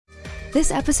This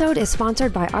episode is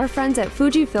sponsored by our friends at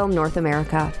Fujifilm North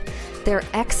America. Their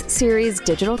X-Series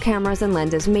digital cameras and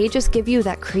lenses may just give you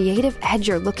that creative edge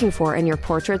you're looking for in your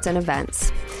portraits and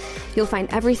events. You'll find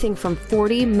everything from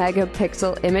 40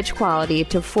 megapixel image quality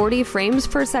to 40 frames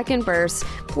per second bursts,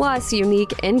 plus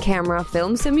unique in-camera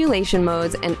film simulation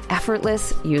modes and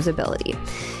effortless usability.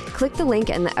 Click the link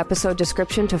in the episode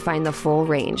description to find the full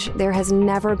range. There has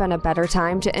never been a better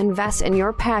time to invest in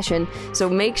your passion, so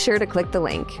make sure to click the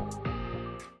link.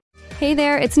 Hey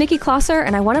there, it's Nikki Klosser,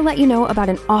 and I want to let you know about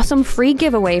an awesome free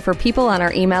giveaway for people on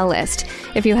our email list.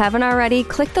 If you haven't already,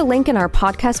 click the link in our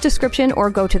podcast description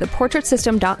or go to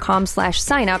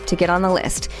theportraitsystem.com/sign-up to get on the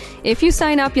list. If you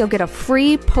sign up, you'll get a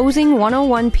free Posing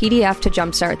 101 PDF to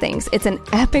jumpstart things. It's an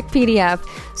epic PDF,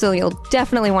 so you'll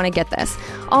definitely want to get this.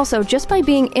 Also, just by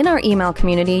being in our email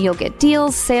community, you'll get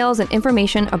deals, sales, and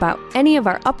information about any of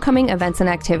our upcoming events and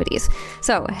activities.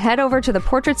 So head over to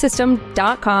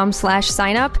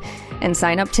theportraitsystem.com/sign-up and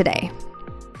sign up today.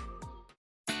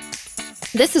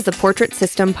 This is the Portrait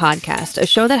System Podcast, a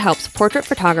show that helps portrait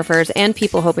photographers and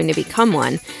people hoping to become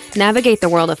one navigate the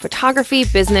world of photography,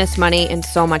 business, money, and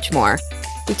so much more.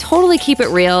 We totally keep it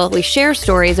real. We share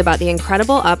stories about the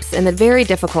incredible ups and the very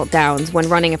difficult downs when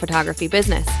running a photography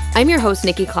business. I'm your host,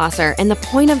 Nikki Klosser, and the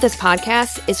point of this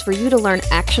podcast is for you to learn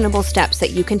actionable steps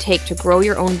that you can take to grow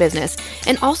your own business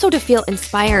and also to feel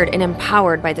inspired and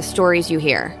empowered by the stories you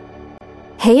hear.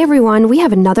 Hey everyone, we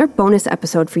have another bonus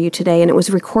episode for you today, and it was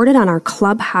recorded on our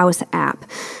Clubhouse app.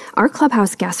 Our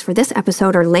Clubhouse guests for this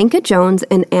episode are Lenka Jones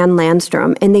and Ann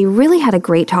Landstrom, and they really had a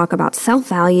great talk about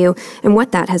self-value and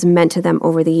what that has meant to them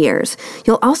over the years.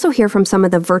 You'll also hear from some of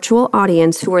the virtual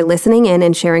audience who are listening in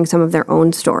and sharing some of their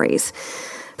own stories.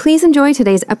 Please enjoy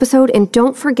today's episode, and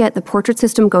don't forget the Portrait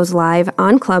System goes live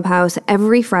on Clubhouse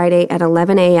every Friday at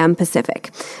 11 a.m.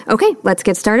 Pacific. Okay, let's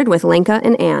get started with Lenka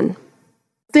and Ann.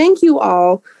 Thank you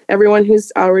all, everyone who's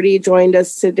already joined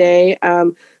us today.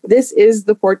 This is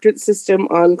the Portrait System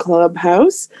on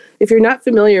Clubhouse. If you're not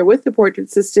familiar with the Portrait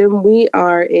System, we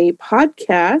are a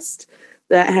podcast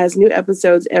that has new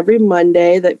episodes every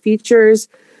Monday that features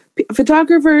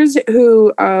photographers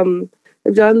who have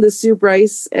done the Sue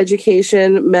Bryce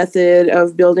education method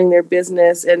of building their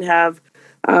business and have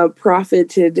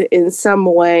profited in some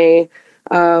way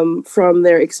from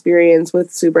their experience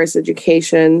with Sue Bryce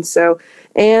education. So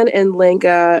Ann and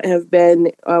Lenka have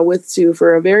been with Sue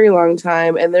for a very long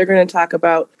time, and they're going to talk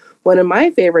about one of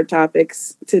my favorite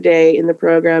topics today in the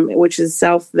program, which is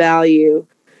self-value.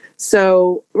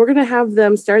 So we're going to have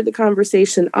them start the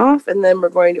conversation off, and then we're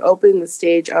going to open the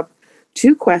stage up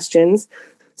to questions.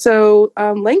 So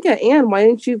Lenka, Ann, why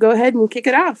don't you go ahead and kick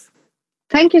it off?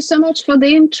 Thank you so much for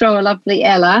the intro, lovely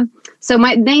Ella. So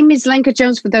my name is Lenka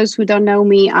Jones. For those who don't know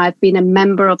me, I've been a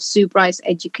member of Sue Bryce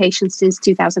Education since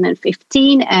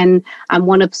 2015, and I'm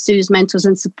one of Sue's mentors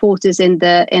and supporters in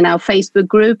our Facebook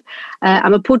group.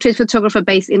 I'm a portrait photographer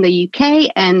based in the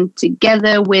UK, and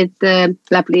together with the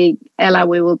lovely Ella,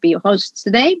 we will be your hosts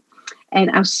today. And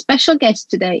our special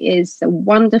guest today is a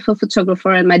wonderful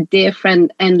photographer and my dear friend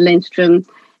Ann Landstrom.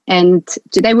 And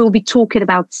today we'll be talking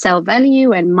about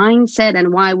self-value and mindset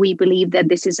and why we believe that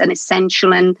this is an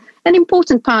essential and an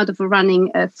important part of running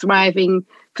a thriving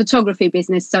photography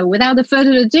business. So without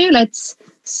further ado, let's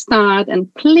start.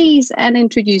 And please, Ann,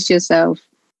 introduce yourself.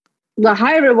 Well,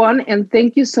 hi, everyone, and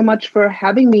thank you so much for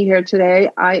having me here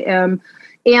today. I am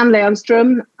Ann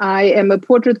Landstrom. I am a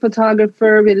portrait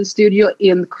photographer with a studio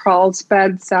in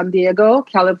Carlsbad, San Diego,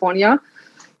 California,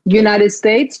 United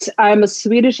States. I'm a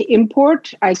Swedish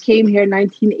import. I came here in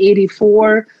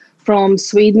 1984 from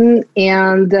Sweden,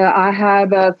 and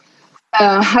I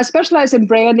specialize in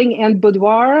branding and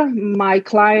boudoir. My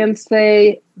clients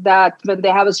say that when they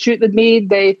have a shoot with me,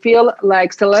 they feel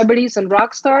like celebrities and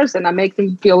rock stars, and I make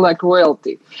them feel like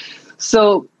royalty.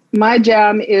 So my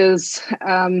jam is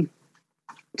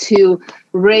to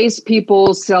raise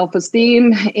people's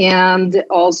self-esteem and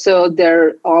also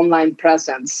their online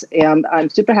presence. And I'm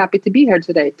super happy to be here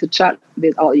today to chat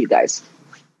with all you guys.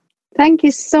 Thank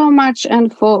you so much,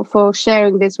 and for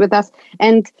sharing this with us.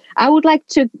 And I would like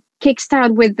to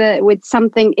kickstart with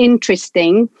something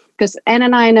interesting, because Ann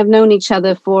and I have known each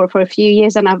other for a few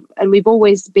years, and we've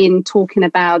always been talking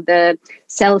about the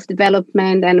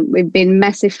self-development, and we've been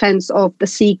massive fans of The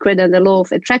Secret and the Law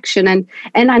of Attraction. And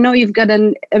I know you've got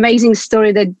an amazing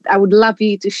story that I would love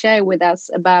you to share with us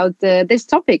about this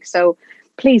topic. So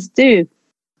please do.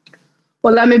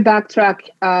 Well, let me backtrack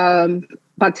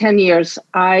about 10 years.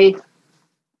 I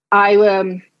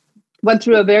went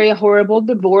through a very horrible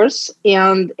divorce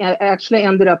and actually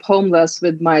ended up homeless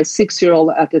with my 6-year-old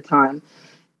at the time.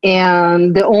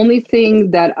 And the only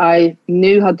thing that I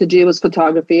knew how to do was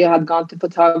photography. I had gone to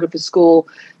photography school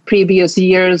previous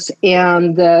years,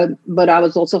 and but I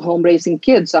was also home raising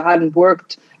kids. So I hadn't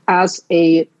worked as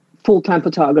a full-time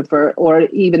photographer, or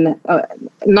even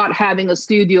not having a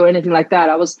studio or anything like that.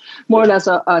 I was more or less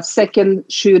a second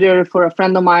shooter for a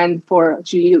friend of mine.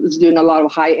 She was doing a lot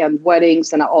of high-end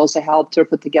weddings, and I also helped her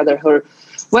put together her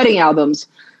wedding albums.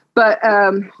 But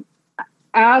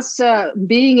as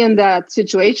being in that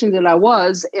situation that I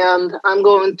was, and I'm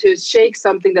going to shake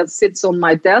something that sits on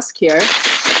my desk here.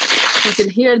 You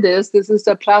can hear this. This is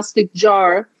a plastic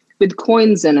jar with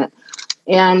coins in it.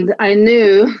 And I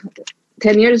knew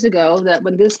 10 years ago that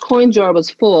when this coin jar was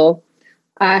full,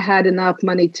 I had enough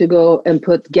money to go and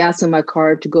put gas in my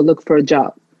car to go look for a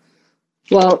job.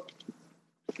 Well,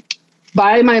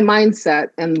 by my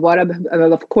mindset and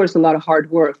of course, a lot of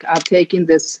hard work, I've taken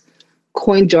this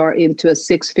coin jar into a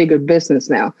 6-figure business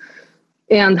now.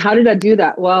 And how did I do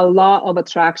that? Well, law of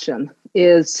attraction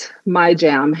is my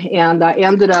jam. And I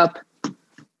ended up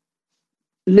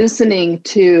listening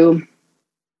to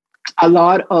a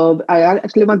lot of, I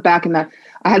actually went back and I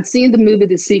had seen the movie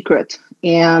The Secret,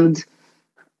 and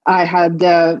I had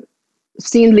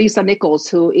seen Lisa Nichols,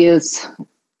 who is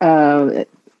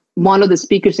one of the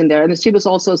speakers in there, and she was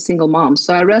also a single mom.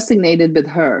 So I resonated with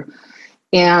her.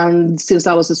 And since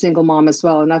I was a single mom as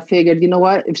well, and I figured, you know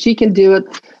what, if she can do it,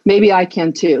 maybe I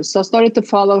can too. So I started to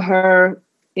follow her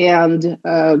and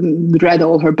read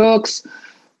all her books.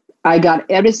 I got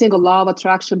every single law of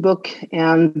attraction book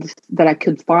and that I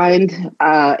could find,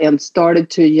 and started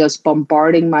to just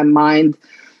bombarding my mind,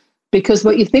 because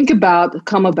what you think about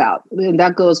come about, and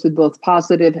that goes with both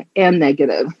positive and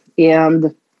negative.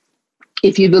 And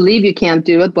if you believe you can't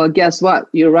do it, well, guess what?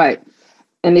 You're right.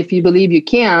 And if you believe you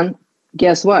can,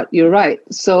 guess what? You're right.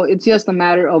 So it's just a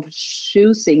matter of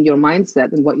choosing your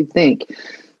mindset and what you think.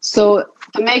 So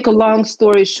to make a long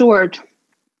story short,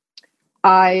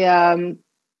 I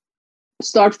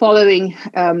start following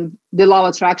the law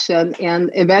of attraction,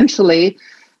 and eventually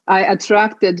I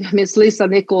attracted Miss Lisa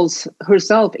Nichols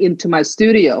herself into my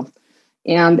studio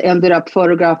and ended up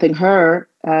photographing her.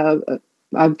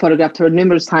 I've photographed her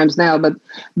numerous times now, but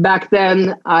back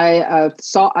then I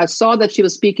saw that she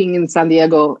was speaking in San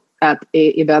Diego at a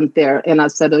event there, and I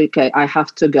said, okay, I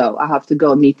have to go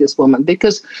and meet this woman,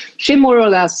 because she more or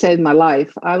less saved my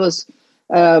life. I was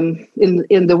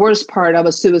in the worst part, I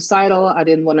was suicidal.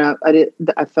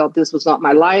 I felt this was not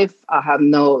my life.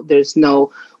 There's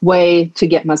no way to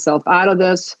get myself out of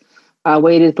this. I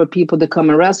waited for people to come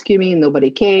and rescue me.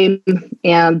 Nobody came.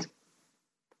 And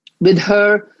with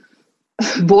her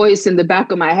voice in the back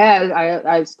of my head,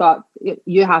 I thought,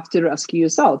 you have to rescue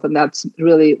yourself. And that's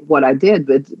really what I did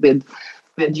with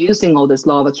using all this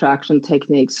law of attraction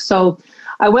techniques. So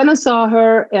I went and saw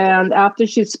her, and after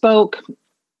she spoke,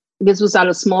 this was at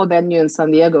a small venue in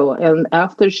San Diego. And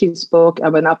after she spoke, I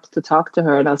went up to talk to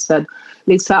her, and I said,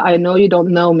 Lisa, I know you don't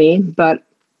know me, but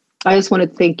I just want to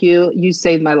thank you. You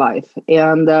saved my life.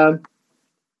 And I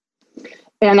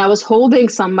was holding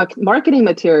some marketing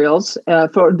materials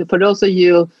for those of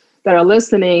you that are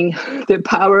listening, the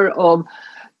power of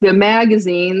the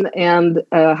magazine and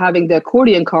having the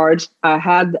accordion cards. I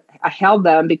held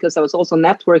them because I was also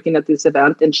networking at this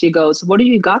event. And she goes, what do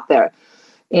you got there?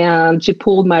 And she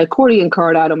pulled my accordion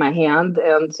card out of my hand,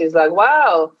 and she's like,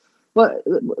 wow,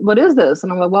 what is this?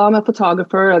 And I'm like, well, I'm a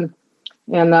photographer, and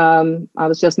I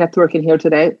was just networking here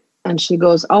today. And she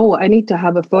goes, oh, I need to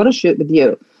have a photo shoot with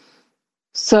you.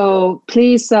 So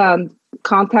please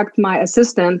contact my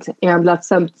assistant and let's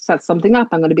set something up.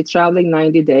 I'm going to be traveling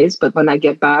 90 days, but when I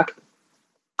get back,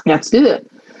 let's do it.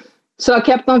 So I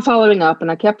kept on following up,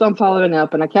 and I kept on following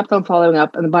up, and I kept on following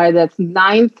up. And by that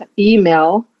 9th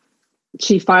email,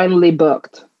 she finally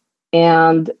booked.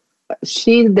 And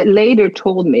she later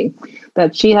told me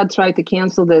that she had tried to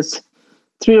cancel this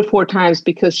 3 or 4 times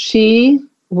because she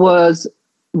was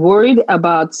worried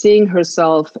about seeing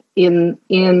herself in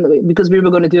because we were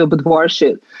going to do a boudoir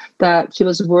shoot, that she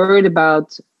was worried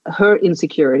about her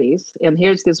insecurities. And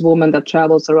here's this woman that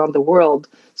travels around the world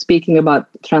speaking about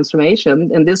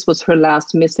transformation. And this was her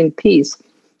last missing piece,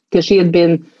 because she had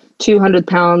been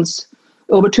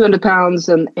over 200 pounds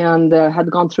and had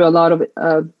gone through a lot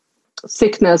of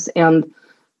sickness. And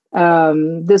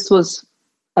this was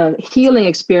a healing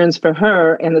experience for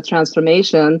her and the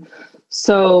transformation.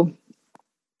 So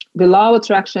the law of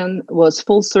attraction was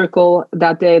full circle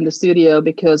that day in the studio,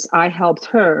 because I helped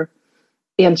her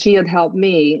and she had helped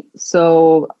me.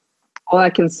 So all I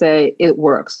can say, it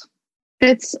works.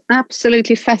 It's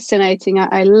absolutely fascinating.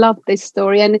 I love this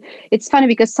story. And it's funny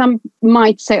because some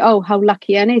might say, oh, how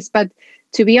lucky Anne is. But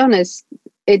to be honest,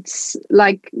 it's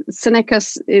like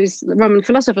Seneca's is Roman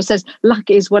philosopher says, luck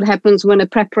is what happens when a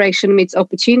preparation meets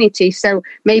opportunity. So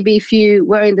maybe if you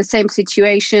were in the same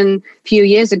situation a few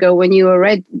years ago when you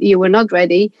were not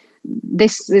ready,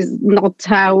 this is not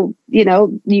how,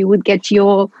 you would get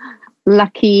your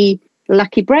lucky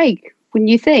break, wouldn't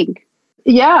you think?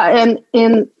 Yeah,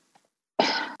 and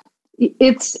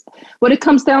it's what it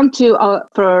comes down to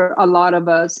for a lot of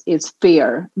us is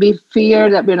fear. We fear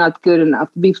that we're not good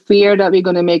enough. We fear that we're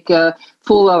going to make a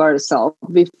fool of ourselves.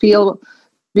 We fear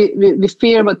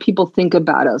what people think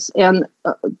about us. And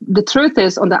the truth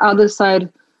is, on the other side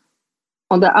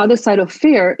of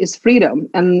fear is freedom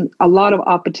and a lot of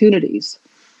opportunities.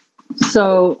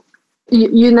 So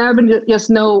you never just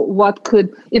know what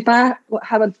could, if I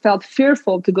haven't felt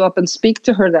fearful to go up and speak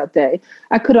to her that day,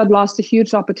 I could have lost a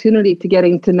huge opportunity to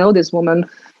getting to know this woman.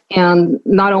 And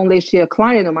not only is she a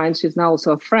client of mine, she's now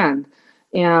also a friend.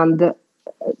 And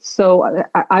so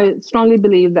I strongly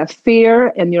believe that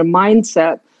fear and your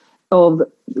mindset of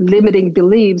limiting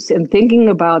beliefs and thinking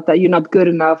about that you're not good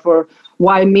enough, or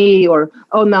why me, or,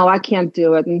 oh no, I can't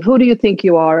do it, and who do you think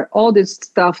you are? All this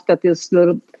stuff that this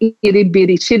little itty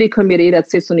bitty shitty committee that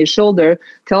sits on your shoulder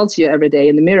tells you every day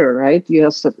in the mirror, right? You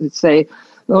have to say,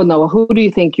 oh no, who do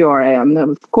you think you are?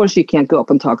 Of course you can't go up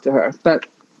and talk to her, but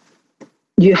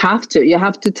you have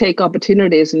to take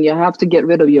opportunities, and you have to get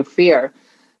rid of your fear,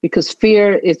 because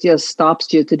fear, it just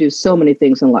stops you to do so many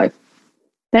things in life.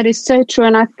 That is so true.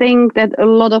 And I think that a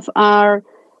lot of our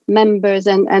members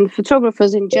and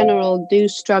photographers in general do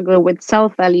struggle with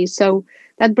self-value. So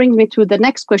that brings me to the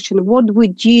next question. What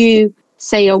would you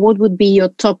say, or what would be your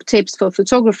top tips for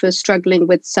photographers struggling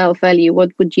with self-value?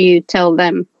 What would you tell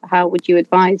them? How would you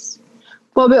advise?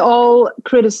 Well, we all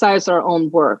criticize our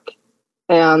own work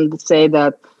and say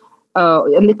that,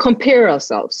 and we compare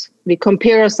ourselves. We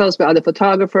compare ourselves with other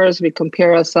photographers. We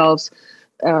compare ourselves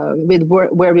with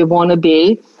where we want to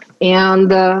be.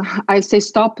 And I say,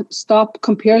 stop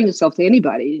comparing yourself to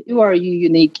anybody. You are your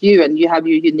unique you, and you have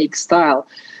your unique style.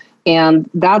 And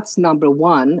that's number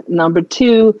one. Number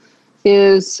two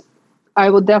is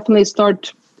I will definitely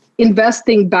start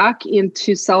investing back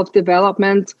into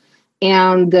self-development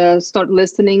and start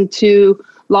listening to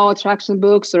law of attraction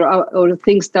books or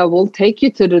things that will take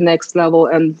you to the next level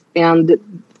and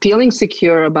feeling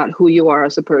secure about who you are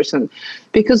as a person.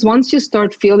 Because once you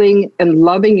start feeling and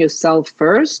loving yourself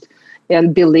first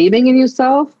and believing in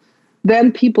yourself,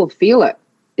 then people feel it.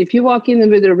 If you walk in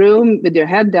with a room with your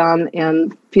head down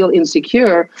and feel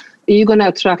insecure, you're going to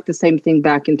attract the same thing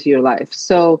back into your life.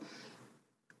 So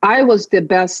I was the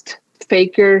best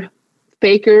faker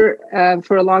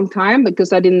for a long time,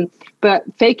 because I didn't, but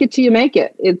fake it till you make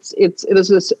it. It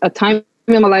was a time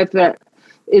in my life that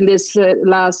in this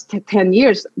last 10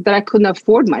 years that I couldn't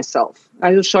afford myself.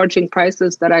 I was charging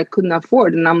prices that I couldn't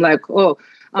afford. And I'm like, oh,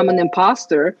 I'm an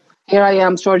imposter. Here I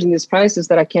am charging these prices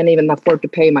that I can't even afford to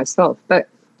pay myself. But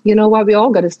you know what? We all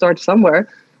got to start somewhere.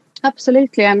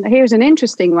 Absolutely. And here's an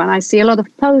interesting one. I see a lot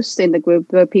of posts in the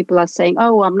group where people are saying,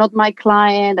 oh, I'm not my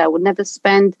client. I would never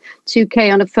spend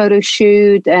 2K on a photo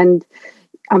shoot, and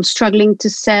I'm struggling to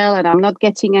sell, and I'm not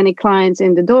getting any clients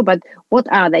in the door. But what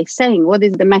are they saying? What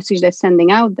is the message they're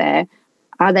sending out there?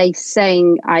 Are they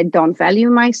saying I don't value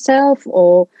myself?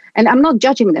 And I'm not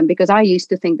judging them, because I used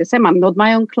to think the same. I'm not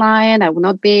my own client. I will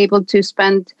not be able to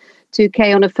spend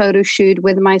 2K on a photo shoot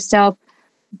with myself.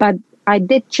 But I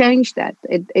did change that.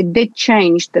 It did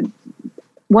change that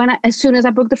as soon as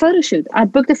I booked the photo shoot. I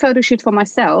booked the photo shoot for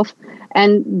myself.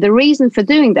 And the reason for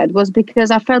doing that was because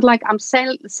I felt like I'm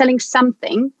selling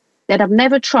something that I've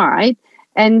never tried.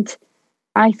 And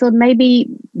I thought maybe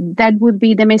that would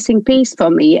be the missing piece for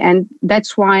me. And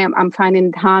that's why I'm finding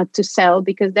it hard to sell,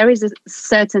 because there is a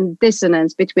certain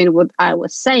dissonance between what I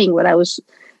was saying, what I was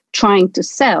trying to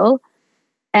sell,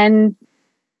 and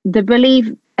the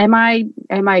belief, am I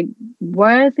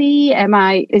worthy?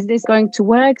 Is this going to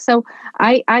work? So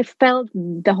I felt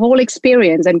the whole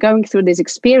experience, and going through this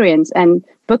experience and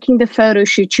booking the photo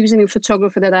shoot, choosing a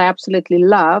photographer that I absolutely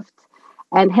loved,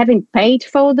 and having paid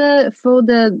for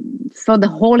the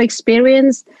whole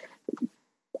experience,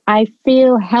 I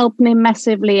feel helped me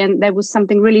massively. And there was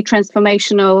something really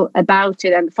transformational about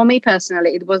it. And for me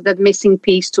personally, it was that missing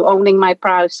piece to owning my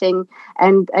pricing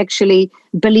and actually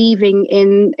believing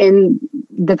in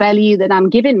the value that I'm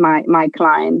giving my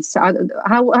clients.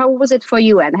 How was it for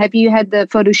you, Anne? Have you had the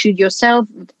photo shoot yourself?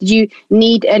 Did you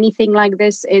need anything like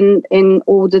this in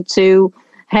order to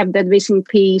have that missing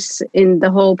piece in the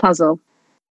whole puzzle?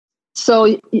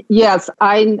 So yes,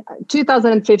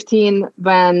 2015,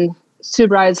 when Sue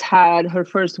Bryce had her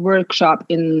first workshop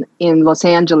in Los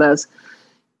Angeles,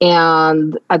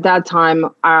 and at that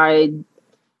time I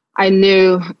I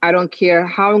knew I don't care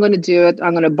how I'm going to do it.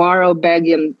 I'm going to borrow, beg,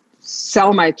 and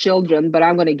sell my children, but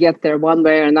I'm going to get there one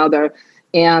way or another.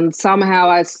 And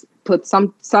somehow put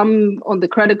some on the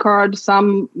credit card,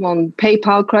 some on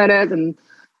PayPal credit, and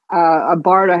I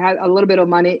borrowed. I had a little bit of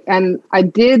money, and I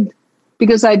did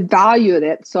because I valued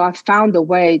it. So I found a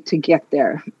way to get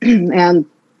there. And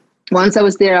once I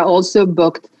was there, I also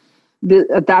booked.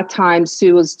 At that time,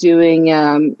 Sue was doing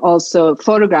also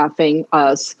photographing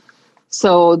us.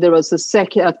 So there was a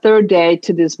third day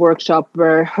to this workshop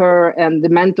where her and the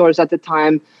mentors at the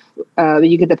time,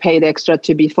 you get paid extra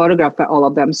to be photographed by all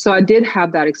of them. So I did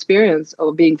have that experience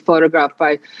of being photographed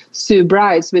by Sue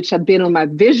Bryce, which had been on my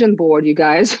vision board, you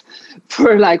guys,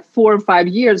 for like 4 or 5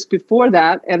 years before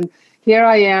that. And here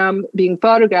I am being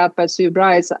photographed by Sue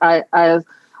Bryce. And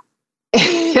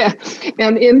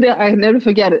I never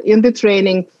forget it. In the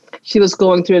training, she was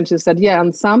going through and she said, yeah,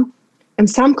 and some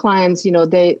clients,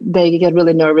 they get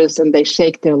really nervous and they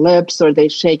shake their lips or they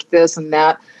shake this and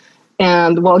that.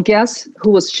 And well, guess who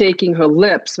was shaking her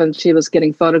lips when she was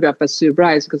getting photographed by Sue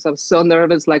Bryce? Because I was so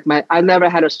nervous, I never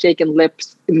had a shaken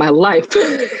lips in my life.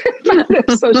 My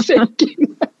lips so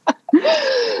shaking.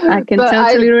 I can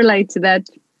totally relate to that.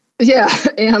 Yeah,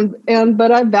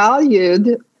 but I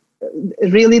valued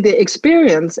really the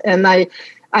experience, and I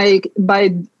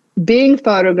by being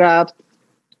photographed,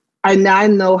 I now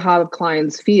know how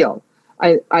clients feel.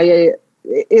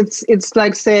 It's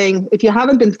like saying, if you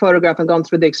haven't been photographed and gone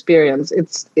through the experience,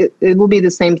 it will be the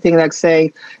same thing like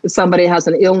saying if somebody has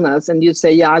an illness and you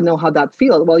say, yeah, I know how that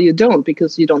feels. Well, you don't,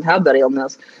 because you don't have that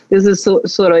illness. This is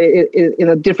sort of in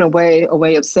a different way, a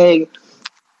way of saying,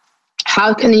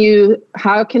 how can you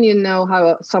know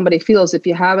how somebody feels if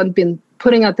you haven't been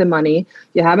putting out the money,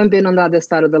 you haven't been on the other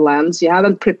side of the lens, you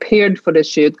haven't prepared for the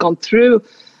shoot, gone through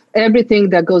everything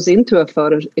that goes into a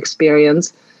photo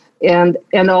experience, and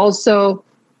also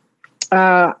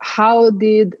how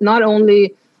did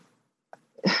it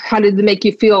make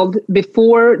you feel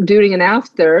before, during, and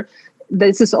after?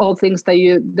 This is all things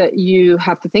that you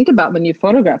have to think about when you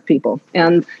photograph people,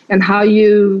 and how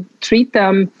you treat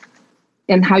them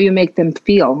and how you make them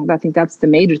feel. I think that's the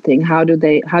major thing. How do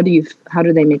they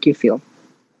make you feel?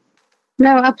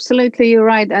 No, absolutely, you're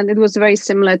right. And it was very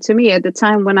similar to me at the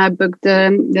time when I booked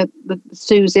the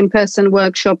Sue's in-person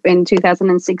workshop in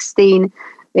 2016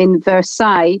 in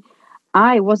Versailles.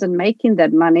 I wasn't making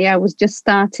that money. I was just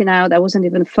starting out. I wasn't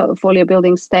even portfolio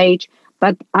building stage,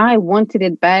 but I wanted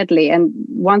it badly. And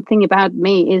one thing about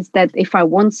me is that if I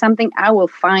want something, I will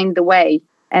find the way.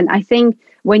 And I think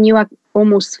when you are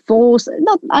almost forced,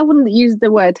 I wouldn't use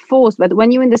the word forced, but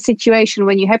when you're in the situation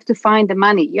when you have to find the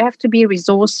money, you have to be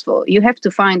resourceful. You have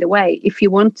to find a way if you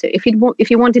want to. If you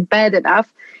want it bad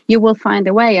enough, you will find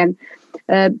a way. And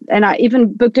I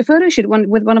even booked a photo shoot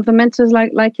with one of the mentors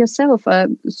like yourself.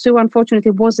 Sue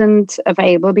unfortunately wasn't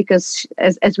available because,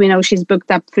 as we know, she's booked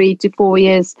up 3 to 4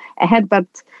 years ahead, but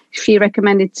she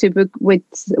recommended to book with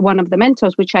one of the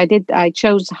mentors, which I did. I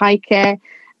chose High Care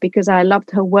because I loved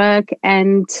her work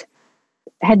and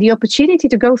had the opportunity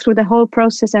to go through the whole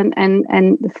process and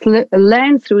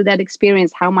learn through that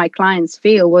experience how my clients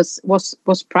feel was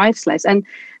priceless. And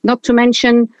not to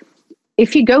mention,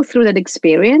 if you go through that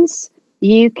experience,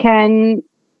 you can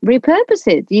repurpose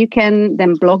it. You can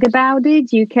then blog about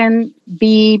it. You can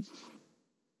be,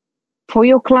 for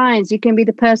your clients, you can be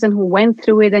the person who went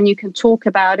through it and you can talk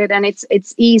about it, and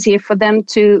it's easier for them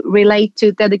to relate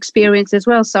to that experience as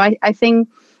well. So I think,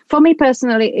 for me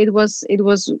personally, it was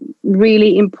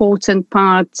really important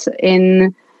part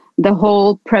in the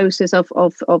whole process of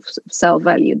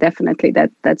self-value. Definitely,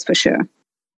 that's for sure.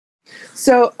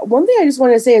 So one thing I just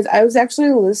want to say is I was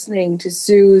actually listening to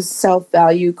Sue's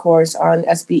self-value course on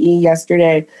SBE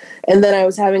yesterday, and then I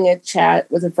was having a chat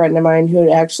with a friend of mine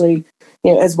who actually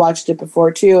has watched it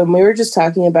before too, and we were just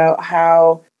talking about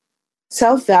how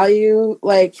self-value,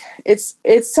 like it's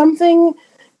something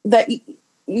that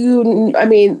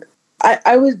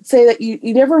I would say that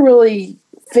you never really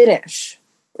finish,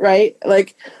 right?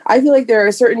 Like, I feel like there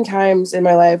are certain times in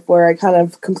my life where I kind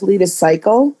of complete a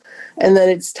cycle, and then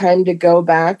it's time to go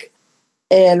back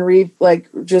and read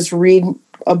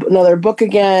another book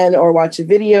again or watch a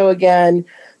video again,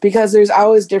 because there's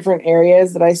always different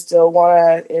areas that I still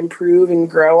want to improve and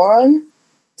grow on.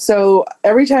 So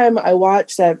every time I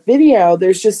watch that video,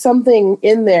 there's just something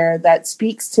in there that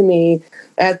speaks to me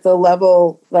at the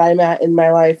level that I'm at in my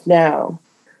life now.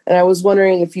 And I was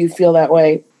wondering if you feel that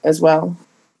way as well.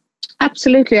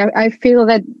 Absolutely. I feel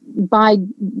that the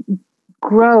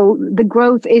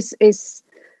growth is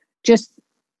just,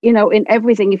 in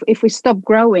everything. If we stop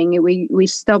growing, we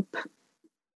stop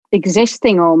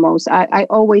existing almost. I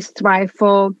always thrive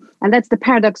for, and that's the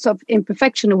paradox of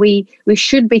imperfection. We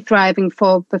should be thriving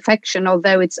for perfection,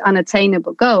 although it's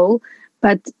unattainable goal.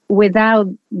 But without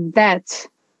that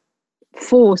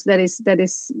force that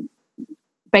is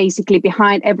basically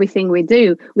behind everything we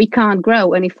do, we can't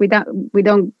grow. And if we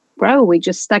don't grow, we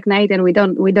just stagnate and we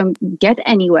don't get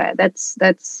anywhere.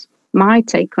 That's my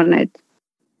take on it.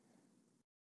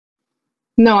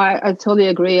 No, I totally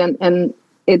agree, and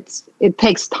it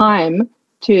takes time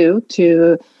to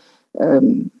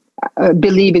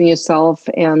believe in yourself,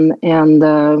 and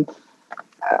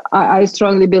I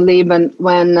strongly believe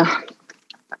when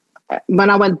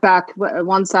I went back,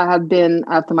 once I had been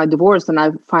after my divorce, and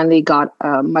I finally got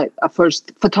my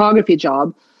first photography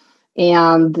job,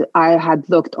 and I had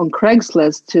looked on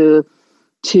Craigslist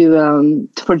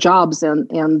for jobs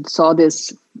and saw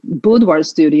this boudoir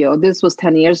studio. This was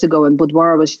 10 years ago, and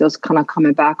boudoir was just kind of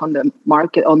coming back on the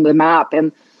market, on the map.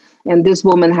 And this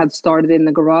woman had started in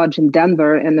the garage in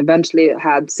Denver and eventually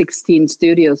had 16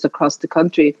 studios across the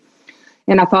country.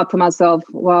 And I thought to myself,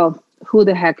 well, who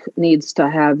the heck needs to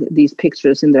have these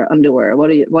pictures in their underwear? What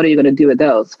are you going to do with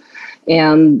those?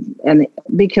 And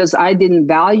because I didn't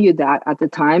value that at the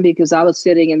time, because I was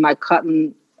sitting in my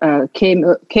cotton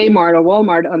Kmart or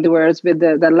Walmart underwears with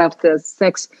that left the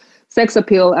sex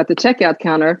appeal at the checkout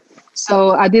counter.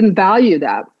 So I didn't value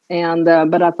that. And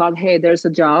but I thought, hey, there's a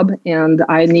job and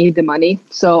I need the money,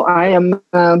 so I am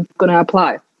going to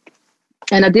apply.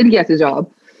 And I did get the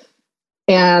job,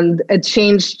 and it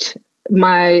changed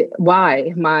my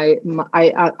why.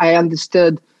 I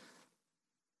understood,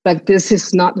 like, this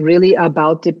is not really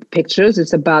about the pictures.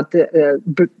 It's about the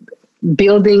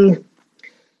building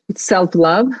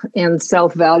self-love and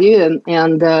self-value,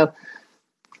 and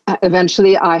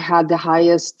eventually I had the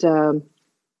highest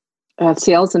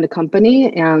sales in the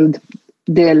company. And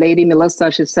the lady Melissa,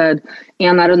 she said,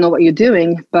 "Anne, I don't know what you're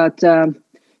doing, but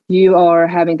you are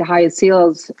having the highest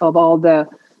sales of all the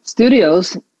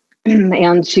studios."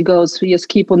 And she goes, "You just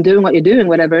keep on doing what you're doing,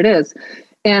 whatever it is."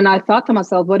 And I thought to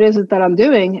myself, what is it that I'm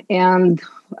doing? And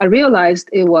I realized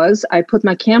I put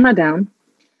my camera down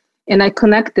and I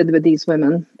connected with these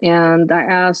women. And I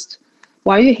asked,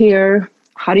 why are you here?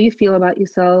 How do you feel about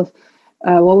yourself?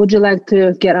 What would you like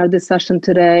to get out of this session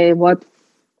today? What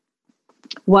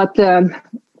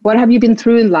have you been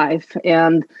through in life?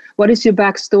 And what is your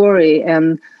backstory?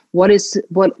 And what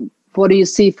do you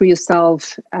see for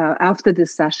yourself after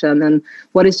this session? And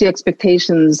what is your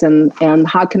expectations? And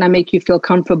how can I make you feel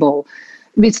comfortable?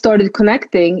 We started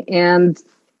connecting, and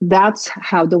that's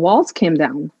how the walls came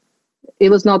down. It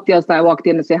was not just I walked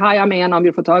in and say, "Hi, I'm Anne, I'm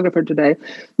your photographer today."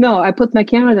 No, I put my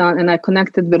camera down and I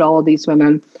connected with all of these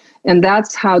women. And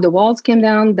that's how the walls came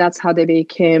down. That's how they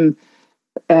became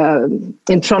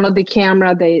in front of the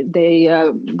camera.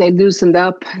 They loosened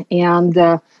up, and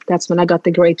that's when I got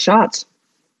the great shots.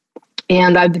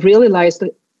 And I realized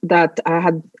that I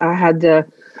had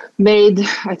made,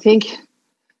 I think,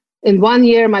 in 1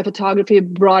 year, my photography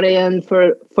brought in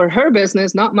for her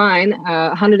business, not mine,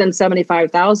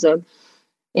 $175,000.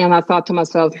 And I thought to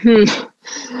myself,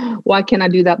 why can't I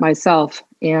do that myself?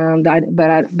 And but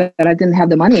I didn't have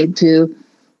the money to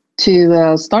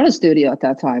start a studio at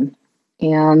that time.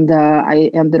 And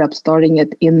I ended up starting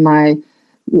it in my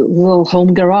little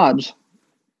home garage.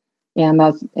 And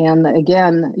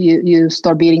again, you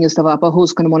start beating yourself up. Oh,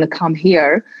 who's going to want to come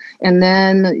here? And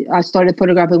then I started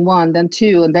photographing one, then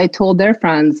two, and they told their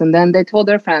friends, and then they told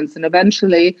their friends, and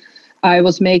eventually, I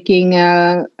was making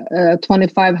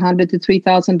 $2,500 to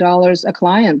 $3,000 a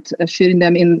client, shooting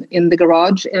them in the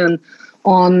garage and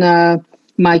on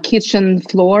my kitchen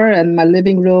floor and my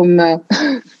living room,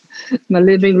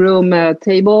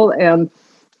 table,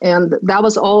 and that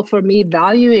was all for me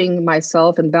valuing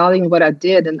myself and valuing what I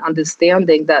did and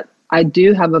understanding that I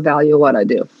do have a value of what I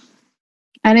do.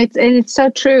 And it's so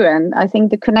true. And I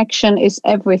think the connection is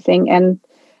everything.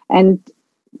 And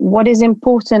what is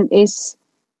important is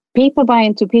people buy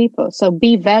into people. So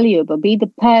be valuable, be the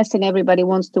person everybody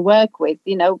wants to work with,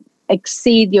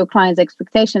 exceed your client's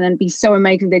expectation and be so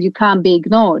amazing that you can't be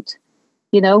ignored.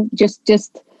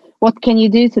 Just what can you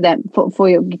do to them for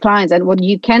your clients, and what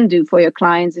you can do for your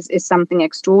clients is something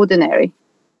extraordinary.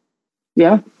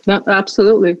 Yeah, no,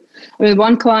 absolutely. I mean,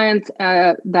 one client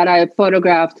that I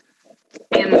photographed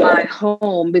in my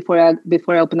home before I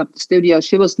opened up the studio,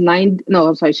 she was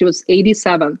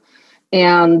 87.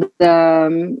 And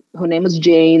her name was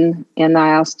Jane. And I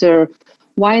asked her,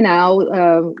 why now?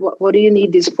 What do you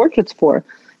need these portraits for?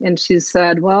 And she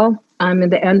said, well, I'm in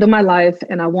the end of my life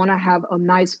and I want to have a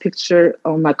nice picture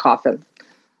on my coffin.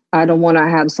 I don't want to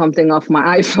have something off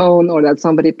my iPhone or that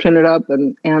somebody printed up.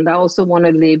 And I also want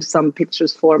to leave some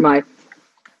pictures for my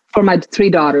 3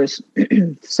 daughters.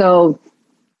 So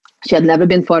she had never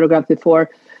been photographed before,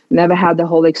 never had the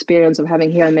whole experience of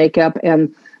having hair and makeup.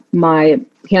 And my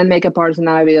hair and makeup artist and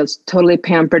I just totally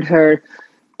pampered her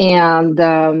and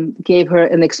gave her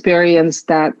an experience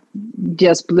that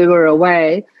just blew her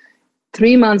away.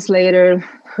 3 months later,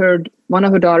 one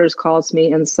of her daughters calls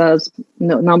me and says,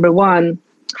 no, number one,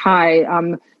 hi,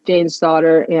 I'm Jane's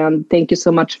daughter, and thank you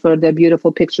so much for the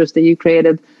beautiful pictures that you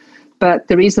created. But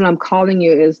the reason I'm calling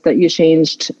you is that you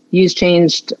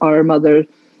changed our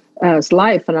mother's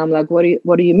life. And I'm like, what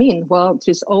do you mean? Well,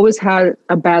 she's always had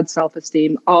a bad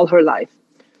self-esteem all her life.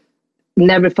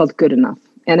 Never felt good enough.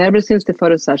 And ever since the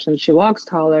photo session, she walks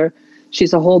taller.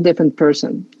 She's a whole different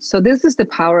person. So this is the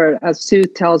power, as Sue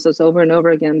tells us over and over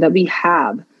again, that we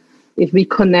have if we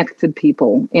connect to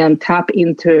people and tap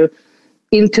into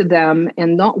them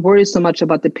and not worry so much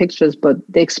about the pictures, but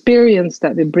the experience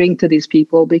that we bring to these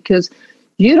people, because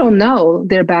you don't know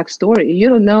their backstory. You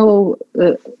don't know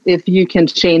if you can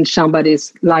change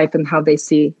somebody's life and how they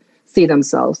see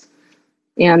themselves.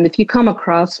 And if you come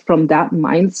across from that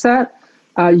mindset,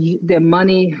 the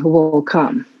money will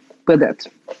come with it.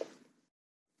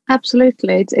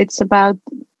 Absolutely. It's about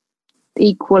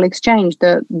equal exchange,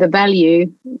 the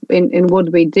value in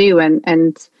what we do.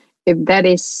 And if that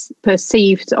is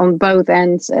perceived on both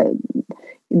ends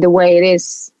the way it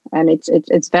is, and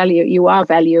it's value, you are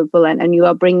valuable and you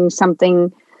are bringing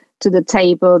something to the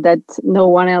table that no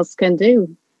one else can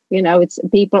do. You know, it's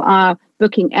people are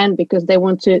booking N because they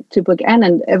want to book N.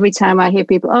 And every time I hear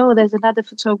people, oh, there's another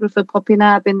photographer popping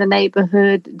up in the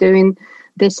neighborhood doing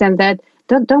this and that.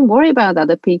 Don't worry about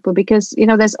other people, because, you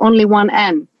know, there's only one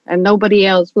N and nobody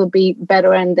else will be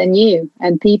better N than you.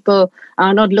 And people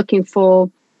are not looking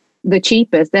for the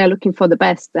cheapest, they're looking for the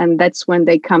best. And that's when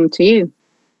they come to you.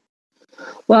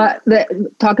 Well,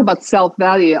 talk about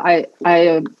self-value. I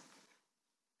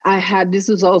had, this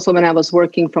was also when I was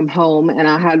working from home, and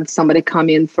I had somebody come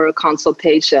in for a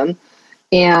consultation,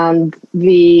 and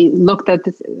we looked at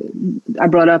this. I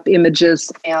brought up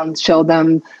images and showed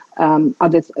them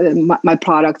my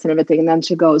products and everything. And then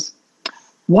she goes,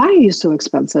 "Why are you so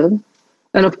expensive?"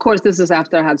 And of course, this is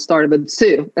after I had started with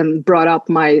Sue and brought up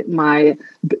my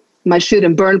shoot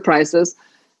and burn prices.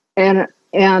 And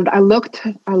I looked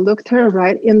her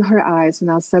right in her eyes,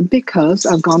 and I said, because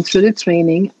I've gone through the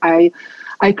training, I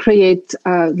create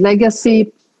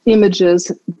legacy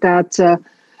images that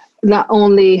not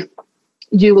only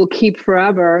you will keep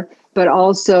forever, but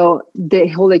also the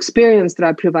whole experience that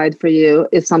I provide for you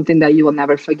is something that you will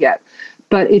never forget.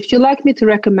 But if you'd like me to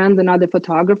recommend another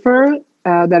photographer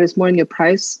that is more in your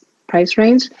price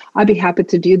range, I'd be happy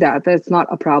to do that. That's not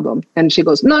a problem. And she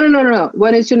goes, no.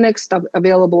 When is your next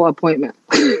available appointment?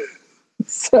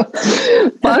 So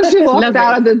once she walked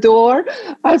out of the door,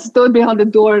 I stood behind the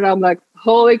door and I'm like,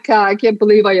 holy cow, I can't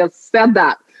believe I just said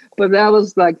that. But that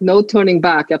was like no turning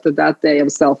back after that day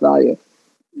of self-value.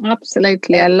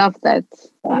 Absolutely. I love that.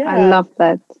 Yeah. I love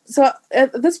that. So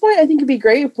at this point, I think it'd be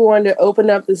great if we wanted to open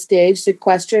up the stage to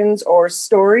questions or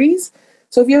stories.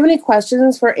 So if you have any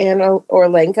questions for Anna or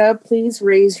Lenka, please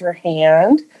raise your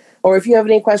hand. Or if you have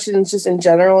any questions just in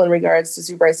general in regards to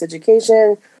Sue Bryce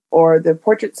Education or the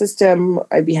portrait system,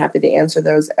 I'd be happy to answer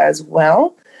those as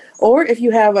well. Or if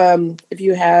you have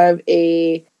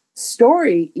a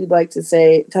story you'd like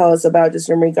to tell us about just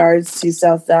in regards to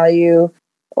self-value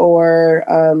or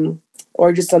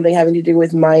just something having to do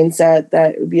with mindset,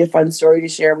 that would be a fun story to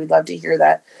share. We'd love to hear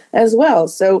that as well.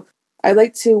 So I'd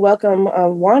like to welcome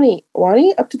Wani.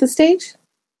 Wani, up to the stage.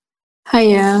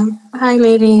 Hi, hi,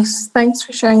 ladies. Thanks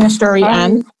for sharing your story,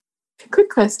 Anne. Quick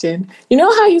question. You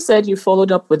know how you said you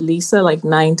followed up with Lisa like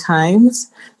 9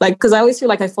 times? Like, because I always feel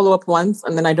like I follow up once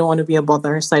and then I don't want to be a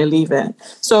bother, so I leave it.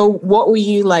 So what were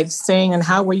you like saying and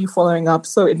how were you following up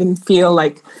so it didn't feel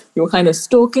like you were kind of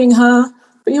stalking her,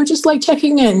 but you were just like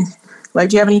checking in? Like,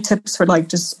 do you have any tips for like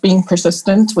just being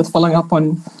persistent with following up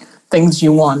on things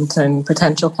you want and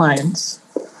potential clients?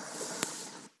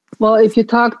 Well, if you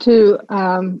talk to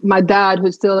my dad,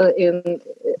 who's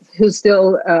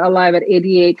still alive at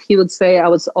 88, he would say I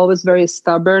was always very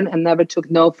stubborn and never took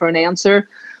no for an answer.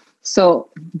 So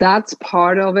that's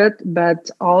part of it. But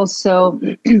also,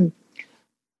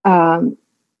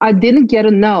 I didn't get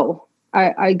a no.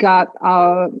 I got,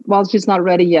 well, she's not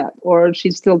ready yet, or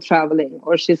she's still traveling,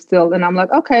 or she's still, and I'm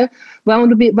like, okay, when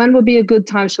would be a good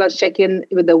time? Should I check in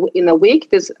in a week?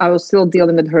 Because I was still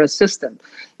dealing with her assistant.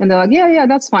 And they're like, yeah,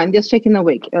 that's fine. Just check in a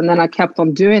week. And then I kept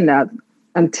on doing that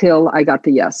until I got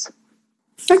the yes.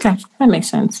 Okay, that makes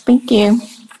sense. Thank you.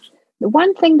 The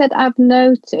one thing that I've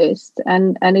noticed,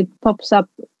 and it pops up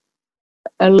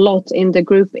a lot in the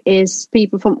group, is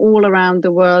people from all around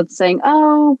the world saying,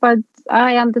 "Oh, but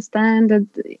I understand that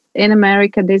in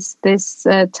America this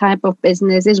type of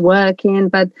business is working,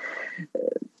 but."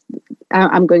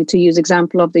 I'm going to use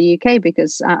example of the UK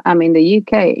because I'm in the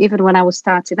UK. Even when I was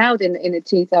starting out in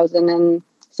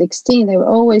 2016, they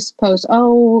were always post,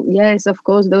 "Oh, yes, of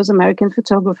course, those American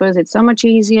photographers, it's so much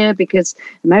easier because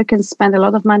Americans spend a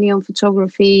lot of money on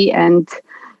photography and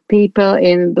people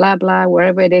in blah, blah,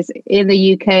 wherever it is in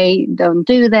the UK don't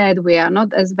do that. We are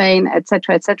not as vain,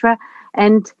 etc., etc."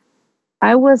 And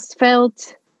I was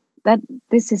felt that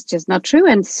this is just not true,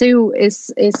 and Sue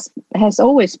has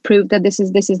always proved that this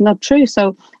is not true.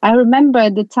 So I remember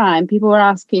at the time people were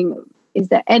asking, is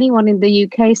there anyone in the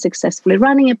UK successfully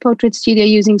running a portrait studio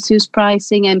using Sue's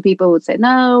pricing? And people would say,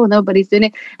 no, nobody's doing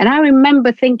it. And I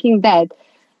remember thinking that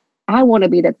I want to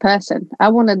be that person. I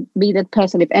want to be that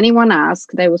person. If anyone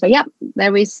asks, they will say, yeah,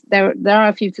 there are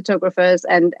a few photographers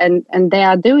and they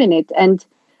are doing it. And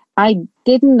I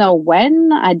didn't know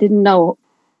when, I didn't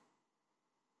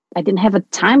have a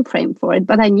time frame for it,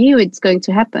 but I knew it's going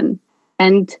to happen.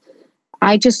 And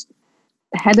I just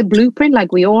had a blueprint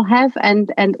like we all have.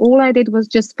 And all I did was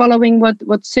just following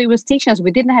what Sue was teaching us.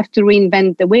 We didn't have to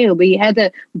reinvent the wheel. We had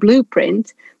a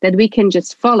blueprint that we can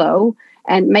just follow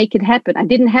and make it happen. I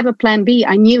didn't have a plan B.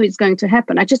 I knew it's going to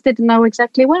happen. I just didn't know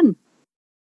exactly when.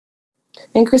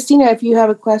 And Christina, if you have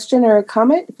a question or a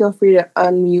comment, feel free to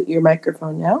unmute your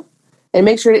microphone now. And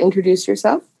make sure to introduce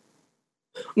yourself.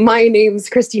 My name's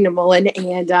Christina Mullen,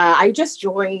 and I just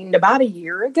joined about a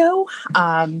year ago.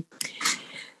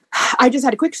 I just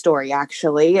had a quick story,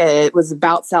 actually. It was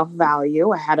about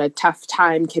self-value. I had a tough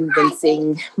time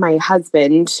convincing my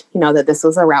husband, that this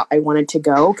was a route I wanted to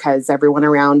go, because everyone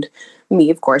around me,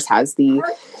 of course, has the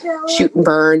shoot and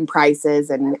burn prices.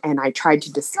 And I tried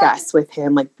to discuss with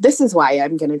him, like, this is why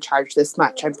I'm going to charge this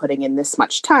much. I'm putting in this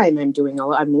much time.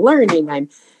 I'm learning.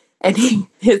 And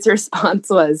his response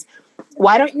was,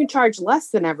 why don't you charge less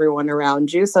than everyone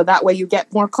around you so that way you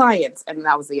get more clients? And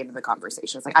that was the end of the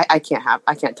conversation. It's like, I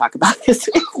can't talk about this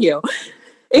with you.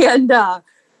 And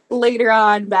later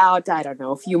on, about, I don't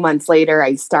know, a few months later,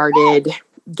 I started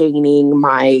gaining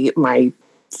my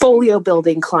folio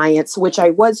building clients, which I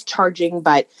was charging,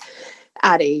 but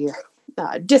at a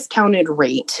discounted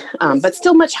rate, but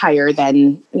still much higher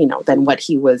than what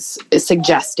he was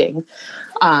suggesting.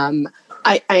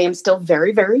 I am still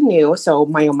very, very new. So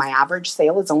my average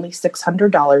sale is only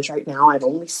 $600 right now. I've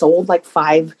only sold like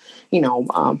 5,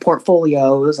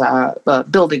 portfolios,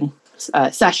 building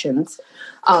sessions.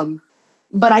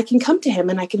 But I can come to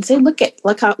him and I can say, look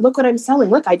what I'm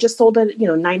selling. Look, I just sold a,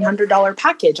 $900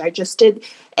 package. I just did.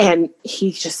 And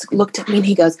he just looked at me and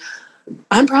he goes,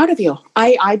 I'm proud of you.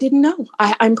 I didn't know.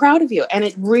 I'm proud of you. And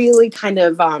it really kind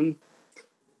of,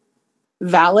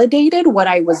 validated what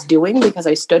I was doing, because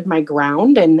I stood my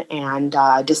ground and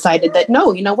decided that,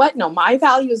 no, you know what? No, my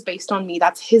value is based on me.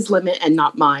 That's his limit and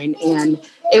not mine. And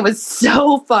it was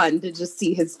so fun to just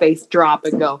see his face drop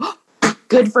and go,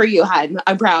 good for you, hun.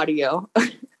 I'm proud of you.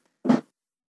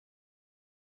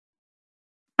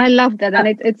 I love that.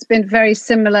 And it's been very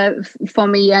similar for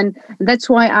me. And that's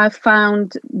why I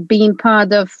found being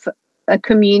part of a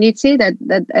community that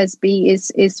SB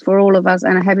is for all of us,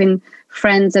 and having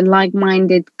friends and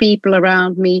like-minded people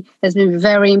around me has been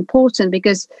very important,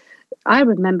 because I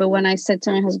remember when I said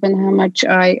to my husband how much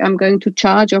I am going to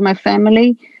charge, or my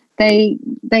family, they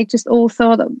just all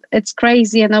thought it's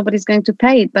crazy and nobody's going to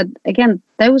pay it. But again,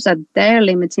 those are their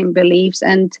limiting beliefs,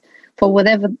 and for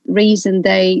whatever reason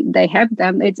they have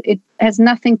them, it has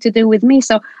nothing to do with me.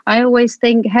 So I always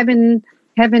think having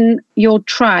your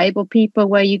tribe or people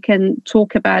where you can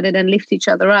talk about it and lift each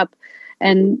other up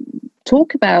and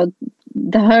talk about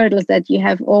the hurdles that you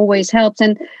have always helped.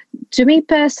 And to me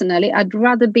personally, I'd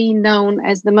rather be known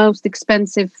as the most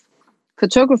expensive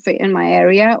photographer in my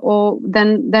area, or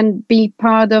than be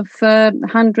part of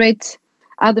 100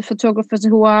 other photographers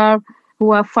who are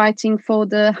fighting for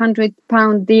the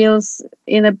 £100 deals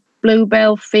in a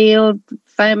bluebell field,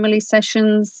 family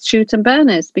sessions, shoot and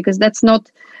burners, because that's not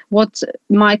what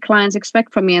my clients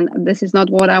expect from me, and this is not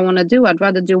what I want to do. I'd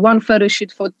rather do one photo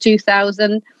shoot for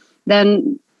 2,000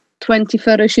 than 20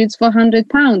 photo shoots for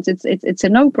 £100. It's a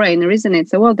no-brainer, isn't it?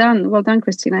 So well done,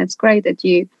 Christina. It's great that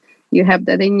you have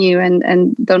that in you,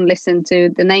 and don't listen to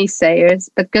the naysayers.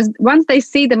 Because once they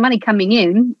see the money coming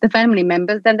in, the family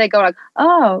members, then they go like,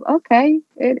 oh, okay,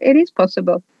 it is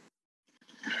possible.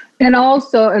 And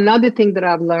also another thing that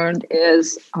I've learned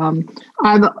is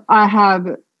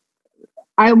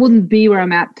I wouldn't be where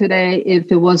I'm at today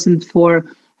if it wasn't for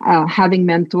having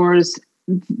mentors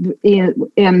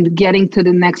in getting to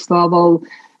the next level.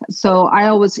 So I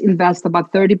always invest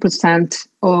about 30%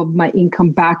 of my income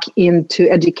back into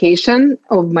education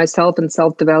of myself and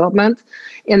self-development.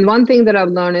 And one thing that I've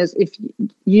learned is if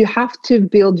you have to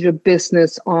build your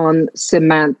business on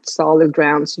cement, solid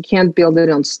grounds, you can't build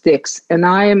it on sticks. And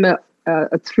I am a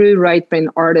true right brain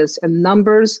artist, and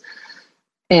numbers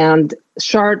and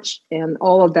charts and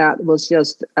all of that was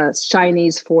just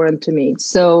Chinese foreign to me.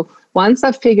 So once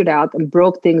I figured out and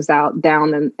broke things down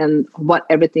and what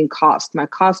everything cost, my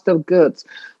cost of goods,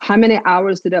 how many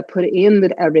hours did I put in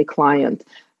with every client,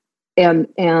 and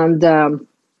then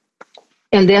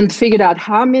figured out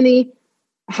how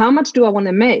much do I want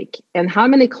to make, and how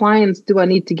many clients do I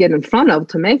need to get in front of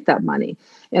to make that money.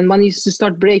 And when you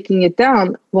start breaking it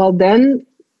down, well, then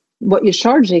what you're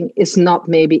charging is not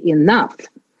maybe enough,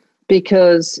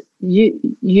 because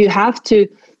you have to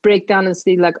break down and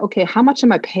see, like, okay, how much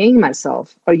am I paying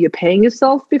myself? Are you paying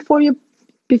yourself before you're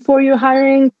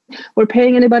hiring or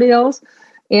paying anybody else?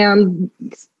 And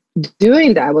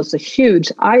doing that was a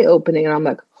huge eye-opening. And I'm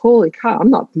like, holy cow,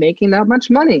 I'm not making that much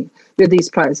money with these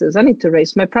prices. I need to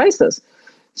raise my prices.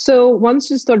 So once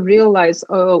you start realize,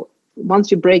 once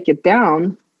you break it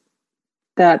down,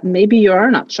 that maybe you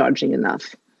are not charging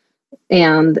enough.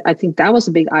 And I think that was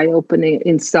a big eye-opening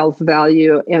in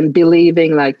self-value and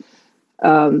believing, like,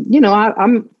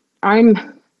 I'm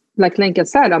like Lenka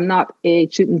said, I'm not a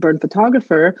shoot and burn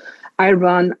photographer. I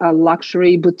run a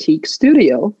luxury boutique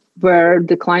studio where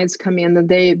the clients come in and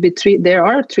they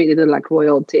are treated like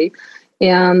royalty,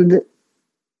 and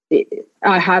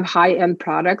I have high-end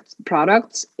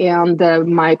products, and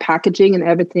my packaging and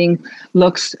everything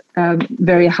looks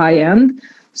very high-end.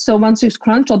 So once you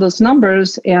crunch all those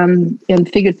numbers and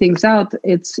figure things out,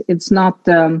 it's not.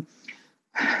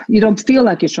 You don't feel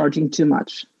like you're charging too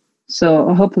much.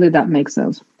 So hopefully that makes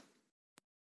sense.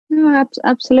 No,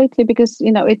 absolutely, because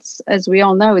it's, as we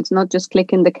all know, it's not just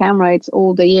clicking the camera. It's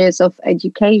all the years of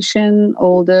education,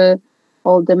 all the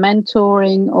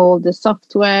mentoring, all the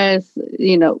softwares,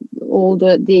 all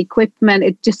the equipment.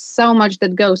 It's just so much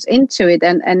that goes into it,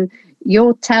 and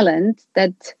your talent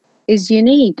that is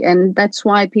unique, and that's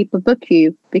why people book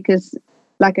you. Because,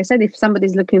 like I said, if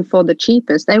somebody's looking for the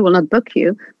cheapest, they will not book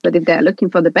you. But if they're looking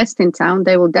for the best in town,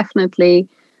 they will definitely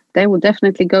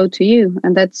go to you.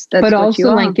 And that's but what also, you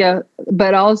are.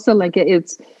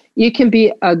 It's, you can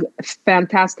be a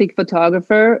fantastic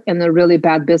photographer and a really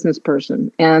bad business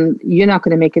person, and you're not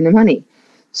going to make any money.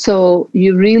 So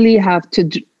you really have to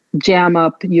jam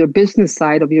up your business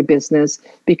side of your business,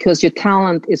 because your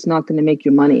talent is not going to make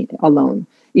you money alone.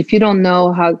 If you don't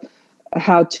know how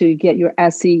to get your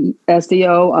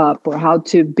SEO up, or how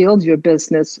to build your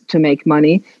business to make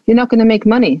money, you're not going to make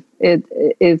money.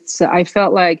 I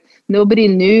felt like nobody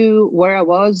knew where I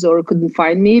was or couldn't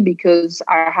find me, because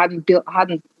I hadn't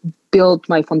built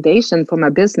my foundation for my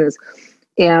business.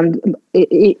 And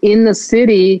in the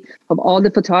city, of all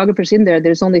the photographers in there,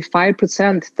 there's only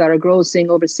 5% that are grossing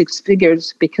over six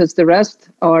figures, because the rest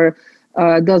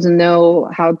doesn't know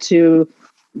how to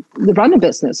run a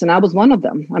business. And I was one of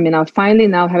them. I mean, I finally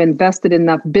now have invested in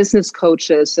enough business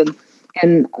coaches and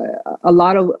a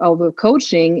lot of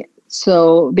coaching.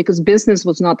 So because business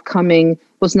was not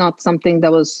something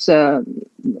that was I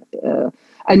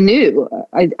knew.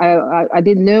 I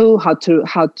didn't know how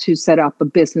to set up a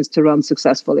business to run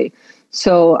successfully.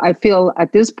 So I feel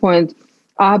at this point,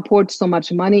 I poured so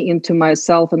much money into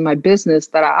myself and my business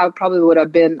that I probably would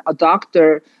have been a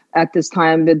doctor at this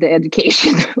time with the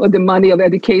education or the money of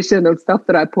education and stuff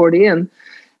that I poured in,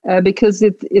 because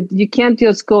you can't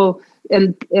just go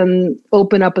and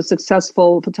open up a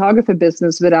successful photography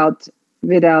business without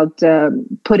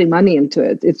putting money into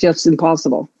it. It's just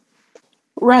impossible.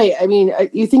 Right. I mean,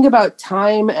 you think about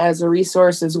time as a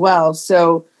resource as well.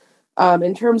 So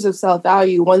in terms of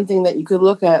self-value, one thing that you could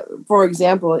look at, for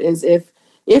example, is if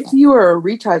you are a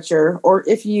retoucher, or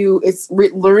if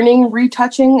learning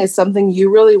retouching is something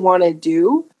you really want to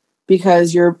do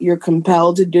because you're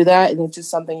compelled to do that and it's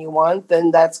just something you want, then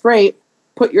that's great.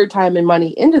 Put your time and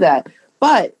money into that.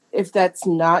 But if that's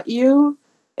not you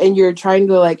and you're trying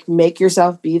to like make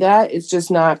yourself be that, it's just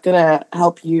not going to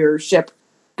help your ship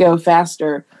go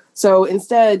faster. So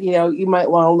instead, you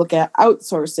might want to look at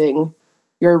outsourcing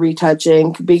your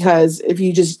retouching, because if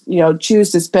you just,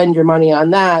 choose to spend your money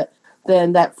on that,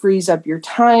 then that frees up your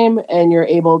time and you're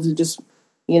able to just,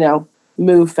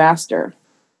 move faster.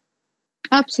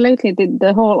 Absolutely.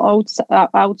 The whole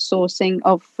outsourcing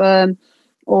of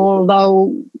all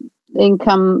low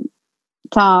income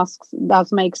tasks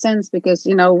does make sense, because,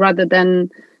 rather than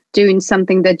doing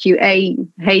something that you A,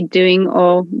 hate doing,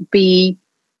 or B,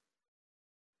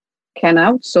 can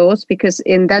outsource, because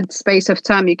in that space of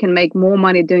time you can make more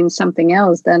money doing something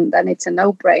else, then it's a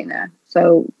no-brainer.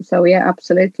 So yeah,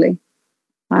 absolutely.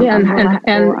 And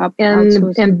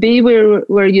be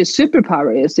where your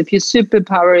superpower is. If your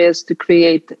superpower is to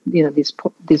create,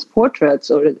 these portraits,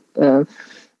 or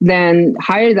then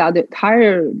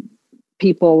hire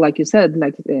people, like you said,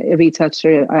 like a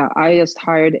retoucher. I just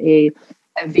hired a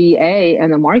VA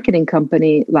and a marketing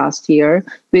company last year,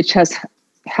 which has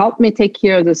helped me take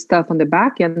care of the stuff on the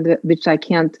back end, which I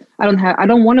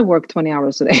don't want to work 20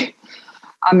 hours a day.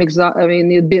 I'm exhausted. I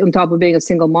mean, on top of being a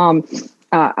single mom,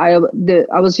 I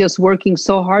was just working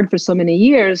so hard for so many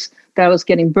years that I was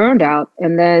getting burned out.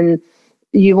 And then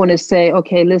you want to say,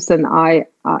 okay, listen,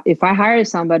 if I hire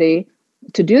somebody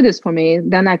to do this for me,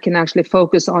 then I can actually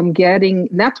focus on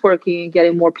networking,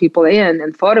 getting more people in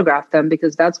and photograph them,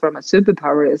 because that's where my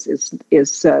superpower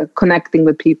is connecting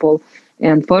with people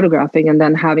and photographing, and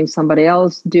then having somebody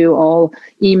else do all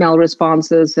email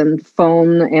responses and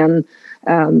phone and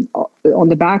on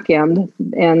the back end.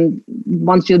 And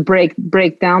once you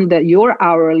break down that your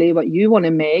hourly, what you want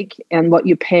to make and what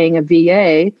you're paying a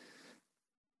VA,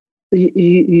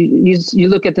 you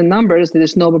look at the numbers.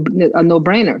 There's a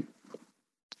no-brainer.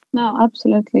 No,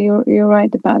 absolutely. You're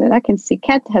right about it. I can see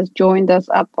Kat has joined us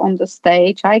up on the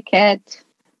stage. Hi, Kat.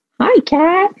 Hi,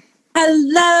 Kat.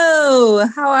 Hello.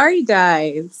 How are you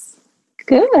guys?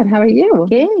 Good. How are you?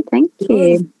 Good. Thank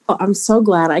you. Oh, I'm so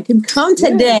glad I could come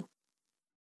today.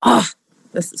 Oh,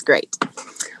 this is great.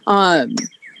 One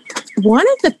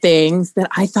of the things that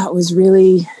I thought was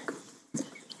really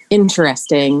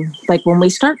interesting, like when we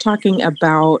start talking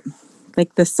about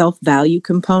like the self-value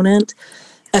component,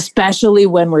 especially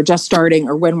when we're just starting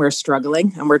or when we're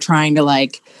struggling and we're trying to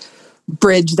like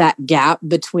bridge that gap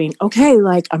between, okay,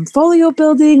 like I'm folio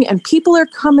building and people are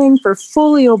coming for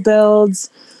folio builds,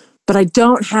 but I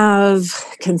don't have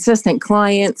consistent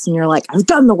clients. And you're like, I've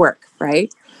done the work,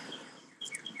 right?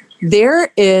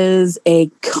 There is a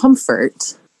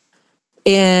comfort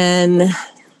in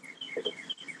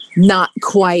not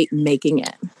quite making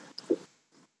it.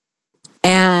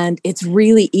 And it's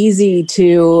really easy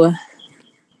to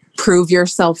prove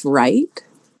yourself right?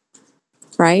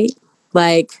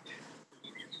 Like,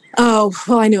 oh,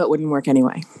 well, I knew it wouldn't work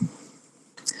anyway.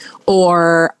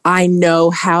 Or I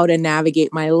know how to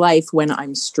navigate my life when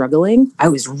I'm struggling. I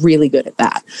was really good at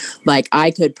that. Like I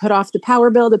could put off the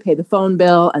power bill to pay the phone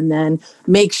bill and then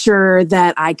make sure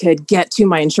that I could get to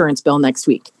my insurance bill next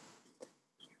week.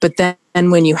 But then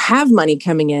when you have money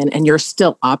coming in and you're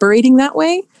still operating that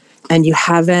way and you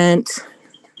haven't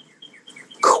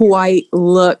quite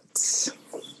looked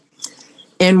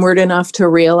inward enough to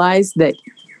realize that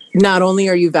not only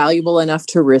are you valuable enough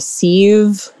to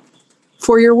receive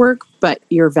for your work, but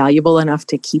you're valuable enough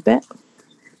to keep it.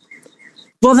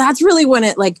 Well, that's really when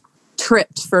it like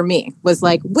tripped for me, was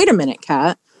like, wait a minute,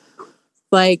 Kat,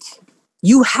 like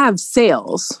you have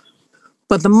sales,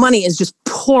 but the money is just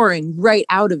pouring right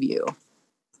out of you.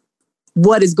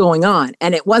 What is going on?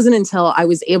 And it wasn't until I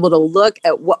was able to look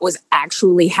at what was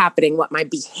actually happening, what my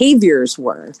behaviors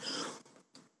were.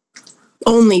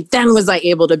 Only then was I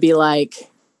able to be like,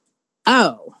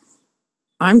 oh,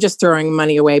 I'm just throwing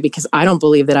money away because I don't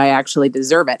believe that I actually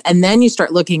deserve it. And then you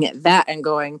start looking at that and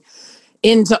going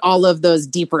into all of those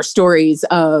deeper stories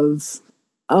of,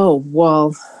 oh,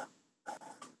 well,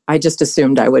 I just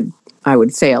assumed I would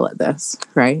fail at this,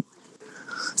 right?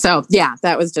 So yeah,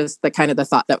 that was just the kind of the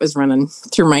thought that was running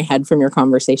through my head from your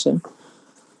conversation.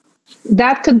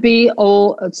 That could be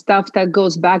all stuff that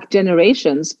goes back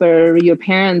generations, where your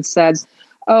parents said,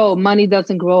 oh, money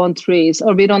doesn't grow on trees,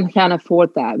 or can't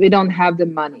afford that. We don't have the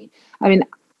money. I mean,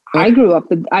 I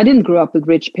didn't grow up with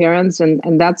rich parents.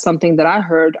 And that's something that I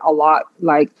heard a lot,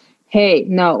 like, hey,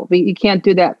 no, you can't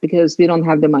do that because we don't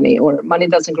have the money, or money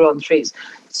doesn't grow on trees.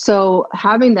 So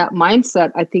having that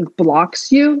mindset, I think,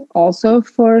 blocks you also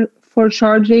for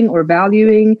charging or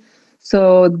valuing.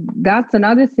 So that's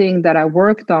another thing that I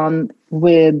worked on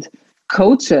with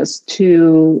coaches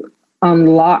to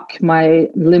unlock my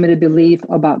limited belief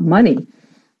about money.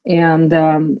 And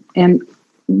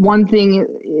one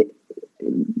thing,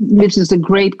 which is a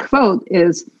great quote,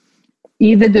 is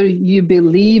either you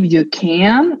believe you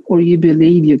can or you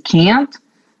believe you can't,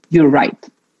 you're right.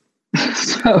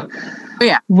 So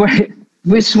yeah,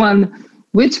 which one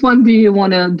do you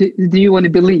want to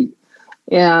believe?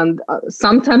 And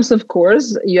sometimes, of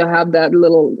course, you have that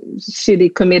little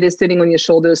shitty committee sitting on your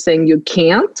shoulder saying you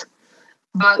can't.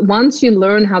 But once you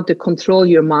learn how to control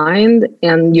your mind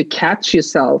and you catch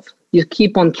yourself, you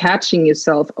keep on catching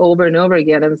yourself over and over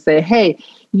again and say, hey,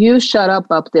 you shut up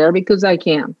there because I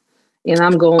can, and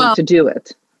I'm going to do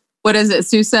it. What is it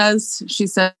Sue says? She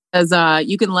says,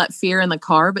 you can let fear in the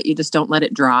car, but you just don't let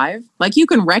it drive. Like, you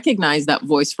can recognize that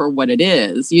voice for what it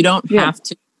is. You don't have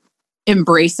to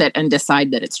embrace it and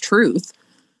decide that it's truth.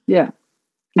 Yeah.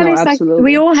 And No, it's absolutely. like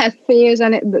we all have fears,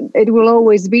 and it will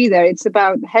always be there. It's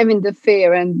about having the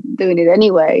fear and doing it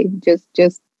anyway,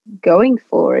 just going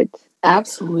for it.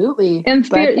 Absolutely. And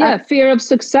fear, fear of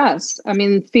success. I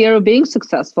mean, fear of being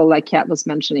successful, like Kat was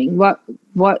mentioning. What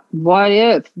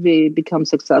if we become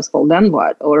successful? Then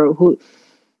what? Or who?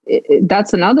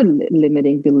 That's another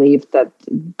limiting belief that.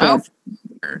 Well,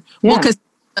 because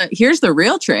here's the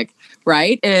real trick,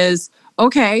 right? Is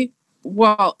okay.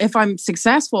 Well, if I'm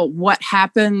successful, what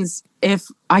happens if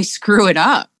I screw it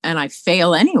up and I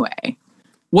fail anyway?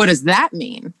 What does that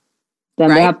mean?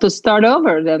 Then we have to start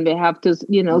over. Then we have to,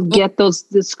 get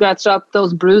scratch up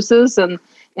those bruises and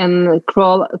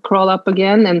crawl up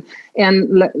again.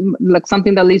 And like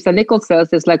something that Lisa Nichols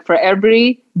says is like, for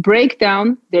every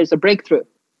breakdown, there's a breakthrough.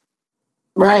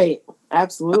 Right.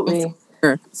 Absolutely.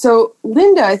 Sure. So,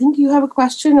 Linda, I think you have a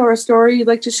question or a story you'd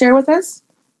like to share with us.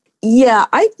 Yeah,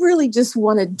 I really just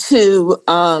wanted to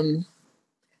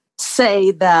say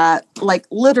that, like,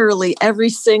 literally every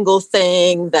single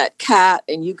thing that Kat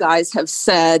and you guys have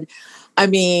said, I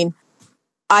mean,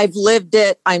 I've lived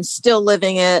it. I'm still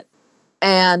living it.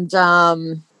 And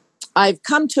I've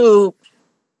come to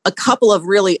a couple of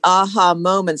really aha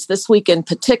moments this week in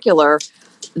particular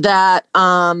that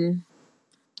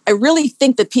I really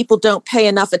think that people don't pay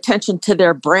enough attention to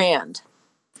their brand.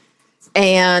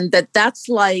 And that's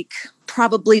like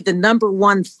probably the number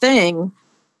one thing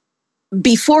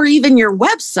before even your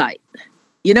website.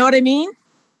 You know what I mean?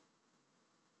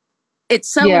 It's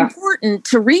so important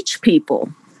to reach people.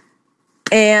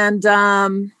 And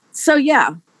so,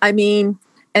 yeah, I mean,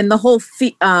 and the whole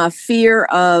fear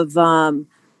of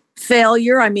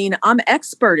failure. I mean, I'm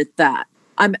expert at that.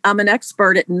 I'm an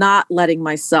expert at not letting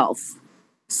myself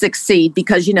succeed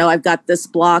because, I've got this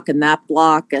block and that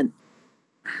block, and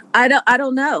I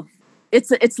don't know.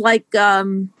 It's like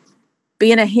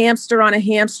being a hamster on a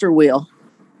hamster wheel.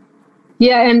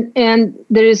 Yeah, and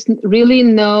there is really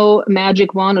no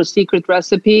magic wand or secret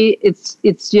recipe. It's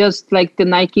just like the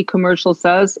Nike commercial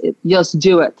says, just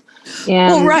do it.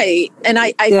 And, well, right. And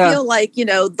I feel like,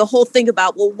 the whole thing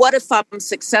about, well, what if I'm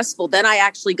successful? Then I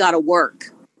actually got to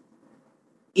work,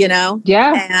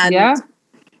 Yeah.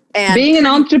 And being an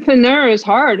entrepreneur is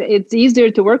hard. It's easier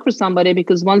to work for somebody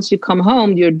because once you come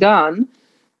home, you're done.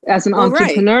 As an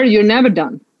entrepreneur, you're never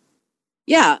done.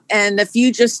 Yeah. And if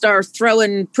you just are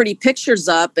throwing pretty pictures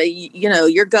up,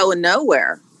 you're going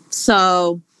nowhere.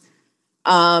 So,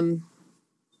 yeah,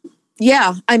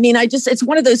 I mean, it's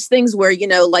one of those things where,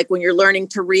 like when you're learning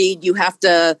to read, you have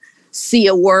to see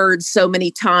a word so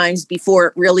many times before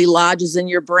it really lodges in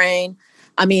your brain.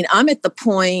 I mean, I'm at the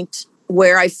point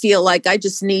where I feel like I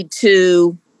just need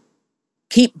to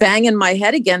keep banging my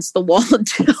head against the wall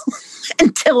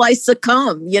until I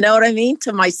succumb, you know what I mean?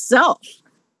 To myself.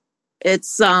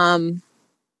 It's, we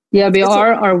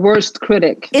are our worst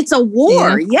critic. It's a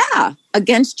war,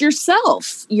 against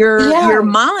yourself, your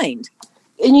mind.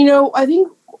 And, I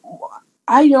think,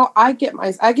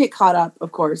 I get caught up,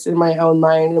 of course, in my own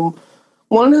mind. And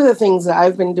one of the things that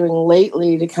I've been doing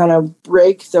lately to kind of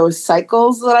break those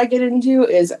cycles that I get into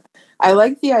is I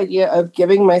like the idea of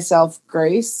giving myself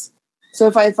grace. So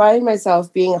if I find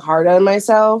myself being hard on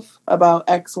myself about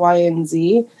X, Y, and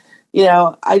Z,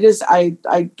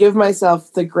 I give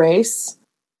myself the grace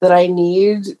that I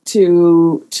need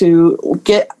to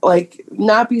get, like,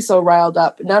 not be so riled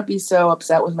up, not be so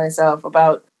upset with myself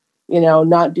about,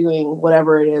 not doing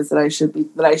whatever it is that I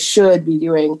should be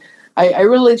doing. I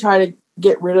really try to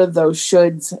get rid of those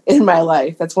shoulds in my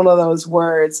life. That's one of those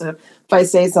words. If I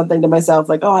say something to myself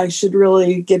like, "Oh, I should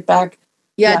really get back,"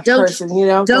 don't should on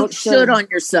yourself. Don't shit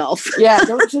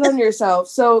on yourself.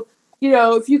 So,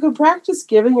 if you could practice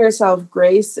giving yourself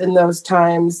grace in those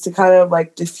times to kind of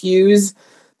like diffuse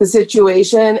the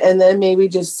situation, and then maybe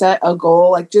just set a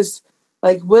goal, like just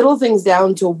like whittle things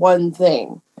down to one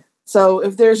thing. So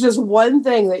if there's just one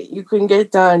thing that you can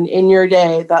get done in your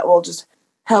day that will just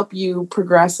help you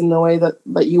progress in the way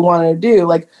that you want to do,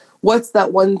 like, what's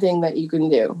that one thing that you can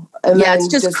do? And it's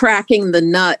just cracking the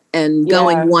nut and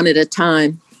going one at a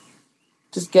time.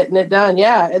 Just getting it done.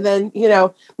 Yeah. And then,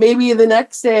 maybe the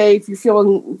next day, if you're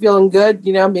feeling good,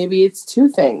 maybe it's two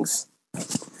things.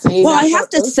 So I have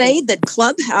to say that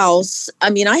Clubhouse,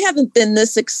 I mean, I haven't been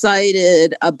this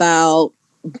excited about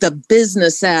the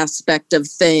business aspect of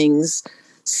things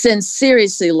since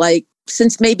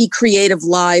maybe Creative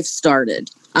Live started.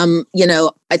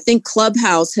 I think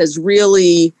Clubhouse has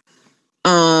really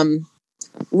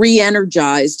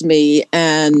re-energized me.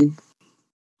 And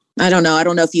I don't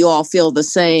know if you all feel the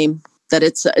same, that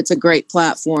it's a great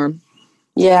platform.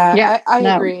 Yeah, I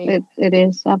agree. It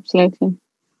is, absolutely.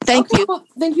 Thank you. Well,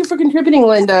 thank you for contributing,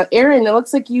 Linda. Aaron, it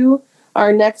looks like you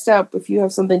are next up if you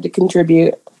have something to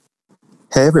contribute.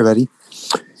 Hey, everybody.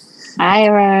 Hi,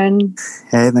 Aaron.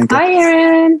 Hey, Lincoln. Hi,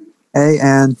 Aaron. Hey,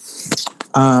 Anne.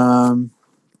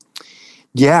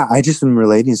 Yeah, I just am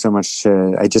relating so much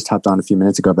to, I just hopped on a few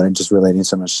minutes ago, but I'm just relating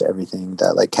so much to everything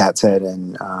that like Kat said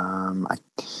and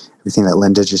everything that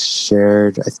Linda just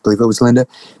shared. I believe it was Linda.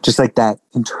 Just like that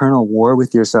internal war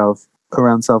with yourself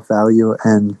around self-value.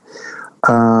 And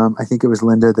I think it was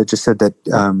Linda that just said that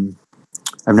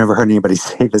I've never heard anybody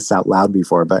say this out loud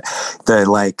before, but the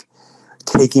like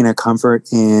taking a comfort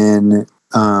in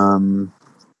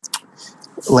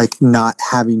like not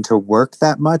having to work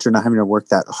that much or not having to work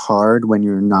that hard when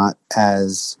you're not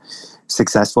as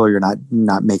successful, or you're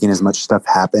not making as much stuff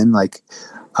happen. Like,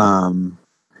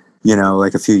 you know,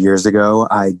 like a few years ago,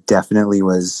 I definitely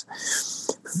was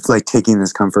like taking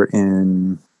this comfort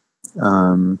in,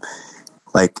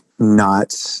 like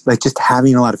not like just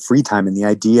having a lot of free time, and the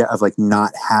idea of like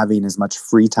not having as much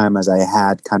free time as I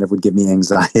had kind of would give me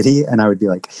anxiety. And I would be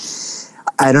like,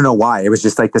 I don't know why. It was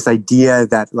just like this idea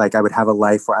that like I would have a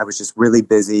life where I was just really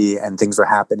busy and things were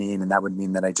happening, and that would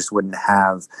mean that I just wouldn't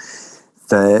have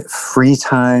the free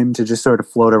time to just sort of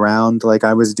float around like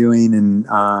I was doing, and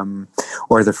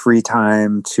or the free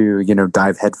time to, you know,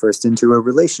 dive headfirst into a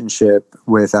relationship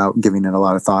without giving it a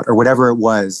lot of thought or whatever it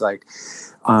was. Like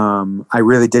I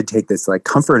really did take this like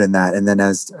comfort in that. And then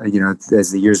as you know,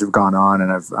 as the years have gone on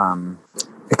and I've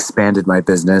expanded my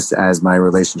business, as my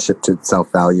relationship to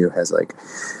self-value has like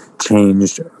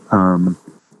changed and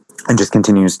just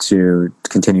continues to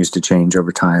change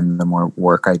over time the more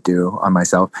work I do on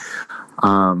myself.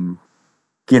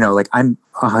 You know, like I'm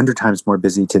 100 times more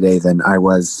busy today than I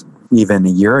was even a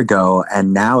year ago,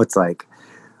 and now it's like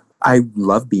I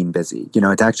love being busy. You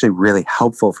know, it's actually really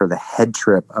helpful for the head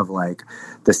trip of like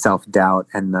the self-doubt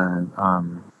and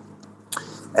the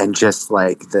and just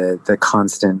like the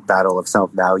constant battle of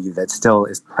self-value that still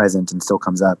is present and still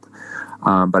comes up.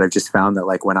 But I've just found that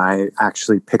like when I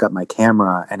actually pick up my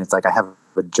camera and it's like I have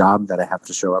a job that I have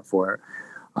to show up for,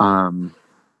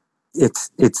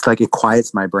 it's like it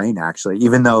quiets my brain actually,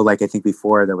 even though like I think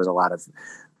before there was a lot of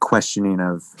questioning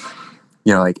of,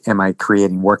 you know, like, am I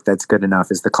creating work that's good enough?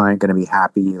 Is the client going to be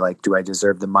happy? Like, do I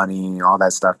deserve the money? All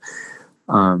that stuff.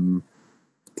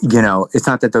 You know, it's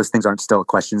not that those things aren't still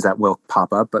questions that will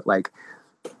pop up, but like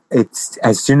it's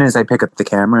as soon as I pick up the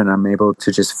camera and I'm able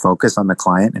to just focus on the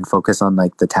client and focus on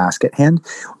like the task at hand,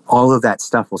 all of that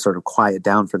stuff will sort of quiet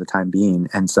down for the time being.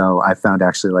 And so I found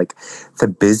actually like the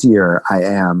busier I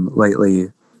am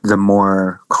lately, the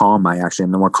more calm I actually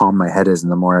am, the more calm my head is,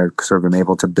 and the more I sort of am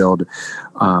able to build,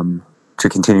 to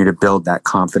continue to build that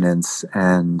confidence.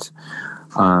 And,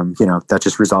 you know, that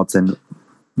just results in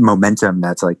momentum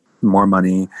that's like more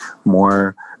money,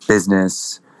 more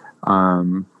business,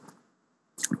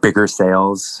 bigger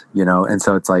sales, you know. And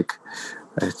so it's like,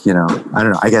 you know, I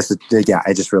don't know, I guess yeah,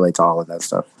 I just relate to all of that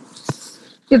stuff.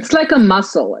 It's like a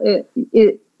muscle.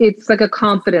 It's like a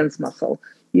confidence muscle.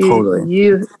 Totally.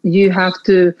 You have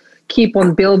to keep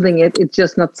on building it. It's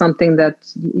just not something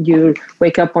that you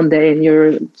wake up one day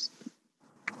and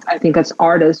I think as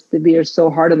artists, we are so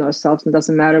hard on ourselves. It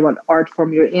doesn't matter what art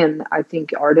form you're in. I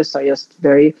think artists are just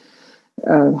very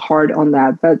hard on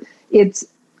that. But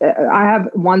I have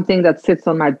one thing that sits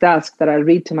on my desk that I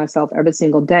read to myself every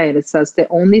single day. And it says, the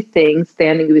only thing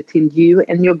standing between you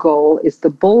and your goal is the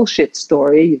bullshit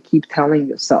story you keep telling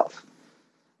yourself.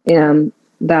 And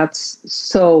that's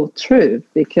so true,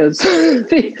 because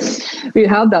we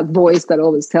have that voice that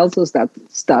always tells us that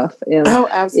stuff. And oh,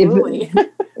 absolutely.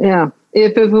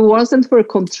 If it wasn't for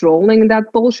controlling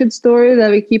that bullshit story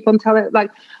that we keep on telling, like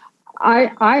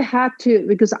I had to,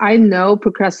 because I know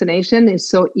procrastination is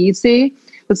so easy.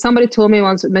 But somebody told me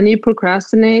once, when you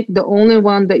procrastinate, the only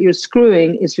one that you're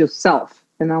screwing is yourself.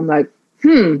 And I'm like,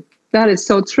 that is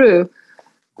so true.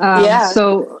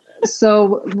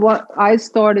 So what I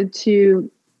started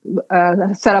to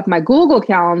set up my Google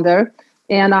Calendar,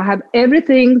 and I have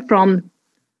everything from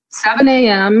 7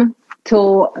 a.m.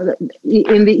 till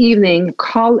in the evening,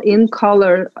 in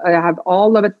color. I have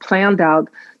all of it planned out,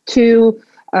 to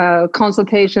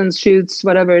consultations, shoots,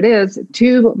 whatever it is,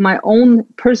 to my own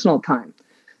personal time.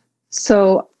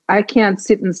 So I can't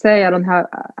sit and say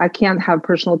I can't have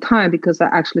personal time, because I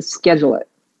actually schedule it.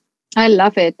 I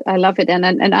love it.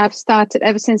 And I've started,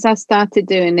 ever since I started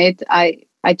doing it, I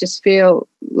just feel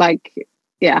like,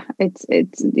 yeah, it's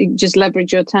you just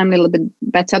leverage your time a little bit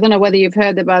better. I don't know whether you've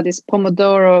heard about this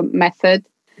Pomodoro method.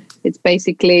 It's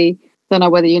basically, don't know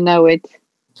whether you know it.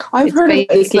 I've heard of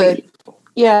it.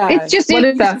 Yeah. It's just What you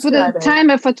is just put a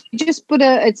timer for. Just put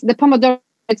it's the Pomodoro.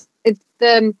 It's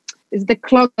the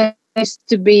clock that used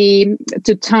to be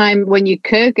to time when you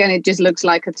cook, and it just looks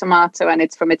like a tomato, and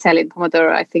it's from Italian.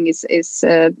 Pomodoro, I think, is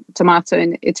tomato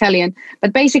in Italian.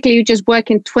 But basically, you just work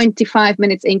in 25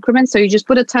 minutes increments. So you just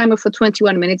put a timer for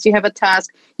 21 minutes. You have a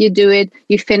task, you do it,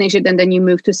 you finish it, and then you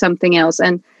move to something else.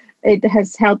 And it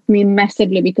has helped me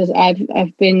massively because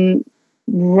I've been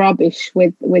rubbish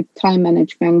with time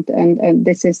management, and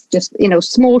this is just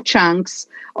small chunks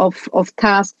of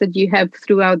tasks that you have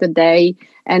throughout the day,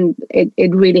 and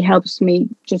it really helps me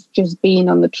just being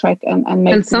on the track and making.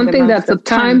 And something that's a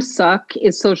time suck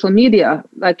is social media.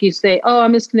 Like you say, oh,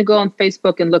 I'm just going to go on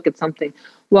Facebook and look at something.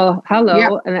 Well,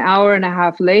 an hour and a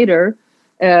half later,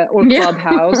 or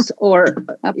Clubhouse, or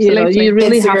you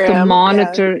really Instagram, have to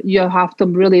monitor. Yeah. You have to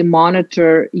really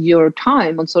monitor your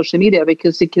time on social media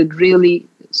because it could really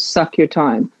suck your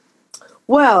time.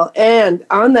 Well, and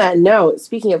on that note,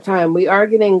 speaking of time, we are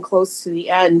getting close to the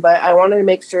end, but I wanted to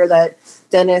make sure that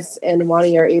Dennis and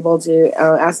Wani are able to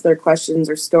ask their questions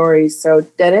or stories. So,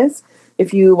 Dennis,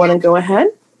 if you want to go ahead.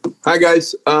 Hi,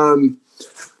 guys.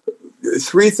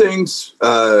 3 things,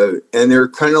 and they're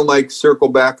kind of like circle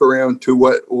back around to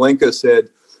what Lenka said.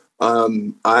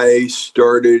 I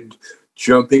started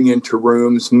jumping into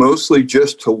rooms mostly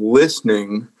just to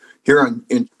listening here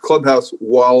in Clubhouse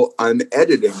while I'm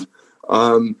editing.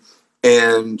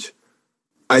 And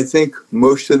I think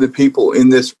most of the people in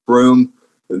this room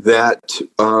that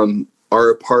are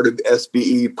a part of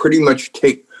SBE pretty much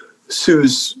take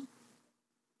Sue's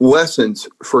lessons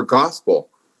for gospel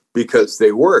because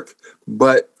they work.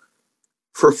 But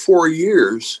for 4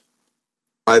 years,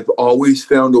 I've always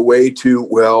found a way to,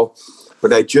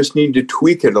 but I just need to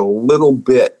tweak it a little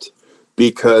bit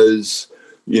because,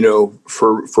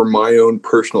 for my own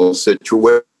personal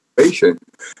situation.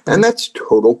 And that's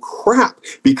total crap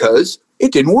because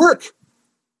it didn't work.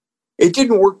 It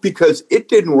didn't work because it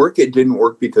didn't work. It didn't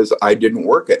work because I didn't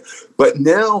work it. But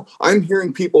now I'm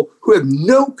hearing people who have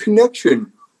no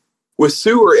connection with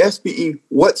Sue or SBE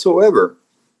whatsoever,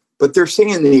 but they're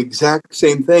saying the exact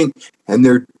same thing and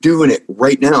they're doing it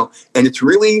right now. And it's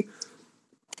really,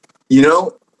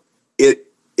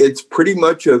 it's pretty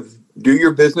much of do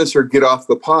your business or get off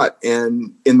the pot.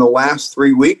 And in the last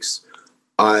 3 weeks,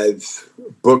 I've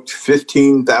booked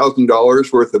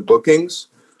 $15,000 worth of bookings,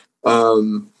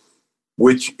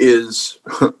 which is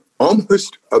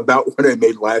almost about what I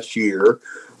made last year.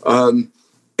 And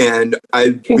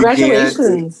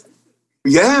Congratulations.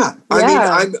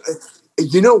 I mean,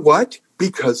 you know what?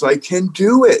 Because I can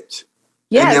do it.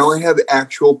 Yes. And now I have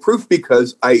actual proof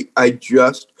because I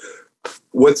just,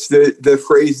 what's the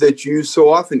phrase that's used so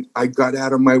often? I got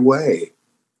out of my way.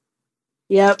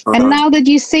 Yep. And now that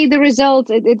you see the result,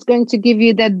 it's going to give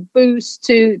you that boost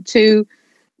to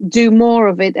do more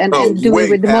of it and do it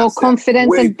with more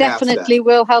confidence, and definitely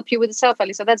will help you with the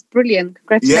self-value. So that's brilliant.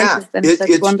 Congratulations. Yeah, That's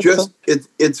it's wonderful.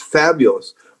 It's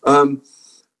fabulous.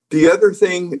 The other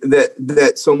thing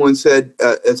that someone said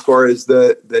as far as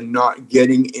the not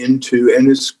getting into, and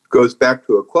this goes back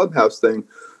to a Clubhouse thing,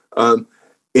 I'm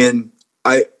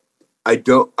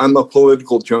a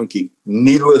political junkie.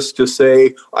 Needless to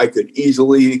say, I could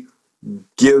easily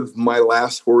give my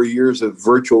last 4 years of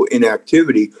virtual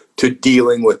inactivity to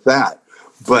dealing with that.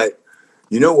 But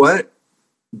you know what?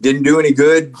 Didn't do any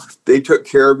good. They took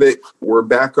care of it. We're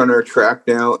back on our track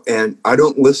now, and I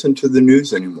don't listen to the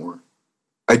news anymore.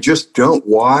 I just don't.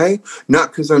 Why? Not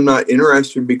because I'm not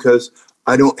interested, because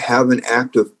I don't have an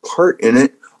active part in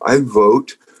it. I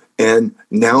vote. And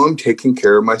now I'm taking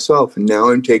care of myself, and now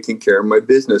I'm taking care of my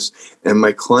business and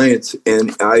my clients.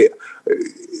 And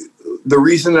the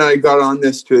reason that I got on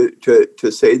this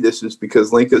to say this is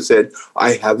because Lenka said,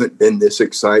 I haven't been this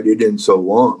excited in so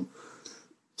long.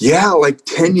 Yeah, like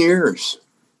 10 years.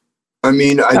 I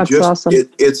mean, awesome.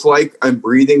 It's like I'm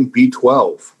breathing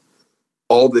B12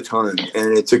 all the time,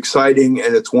 and it's exciting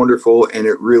and it's wonderful, and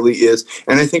it really is.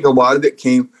 And I think a lot of it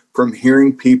came from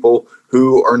hearing people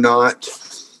who are not,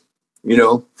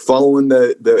 following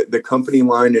the company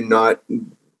line and not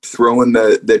throwing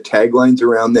the taglines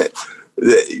around that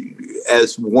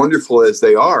as wonderful as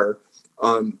they are.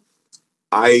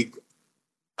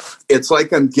 It's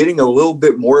like I'm getting a little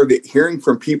bit more of it hearing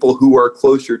from people who are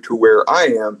closer to where I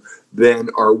am than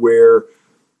are where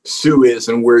Sue is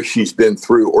and where she's been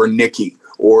through, or Nikki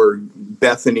or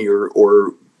Bethany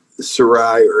or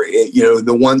Sarai, or,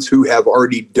 the ones who have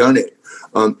already done it.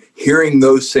 Hearing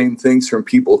those same things from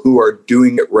people who are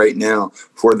doing it right now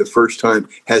for the first time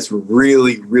has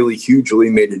really, really hugely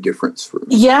made a difference for me.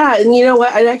 Yeah, and you know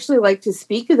what? I'd actually like to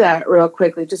speak to that real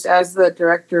quickly, just as the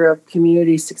director of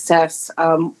community success.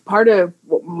 Part of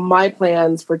my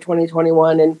plans for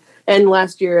 2021 and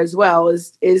last year as well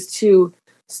is to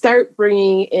start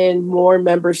bringing in more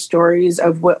member stories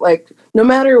of what, like, no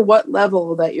matter what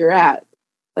level that you're at,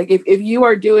 like if you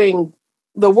are doing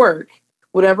the work,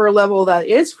 whatever level that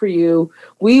is for you,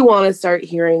 we want to start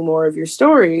hearing more of your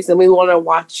stories, and we want to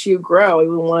watch you grow.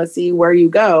 We want to see where you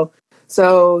go.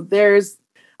 So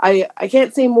I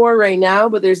can't say more right now,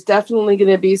 but there's definitely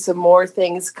going to be some more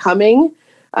things coming,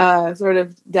 sort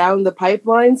of down the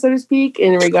pipeline, so to speak,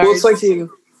 in regards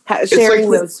to sharing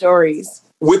those stories.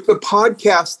 With the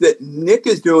podcast that Nick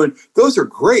is doing, those are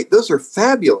great. Those are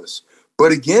fabulous.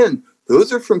 But again,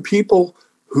 those are from people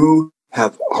who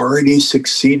have already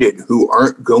succeeded, who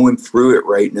aren't going through it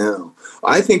right now.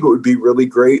 I think it would be really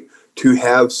great to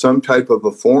have some type of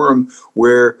a forum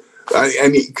where, I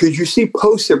mean, because you see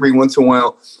posts every once in a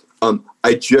while.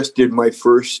 I just did my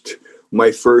first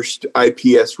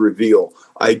IPS reveal.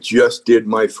 I just did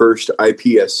my first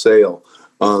IPS sale.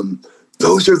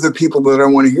 Those are the people that I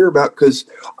want to hear about, because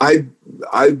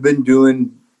I've been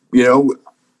doing,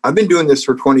 I've been doing this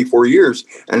for 24 years,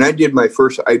 and I did my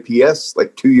first IPS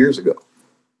like 2 years ago.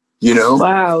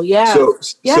 Wow, yeah.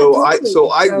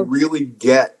 So I really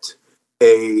get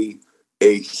a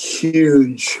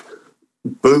huge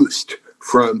boost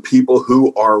from people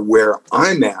who are where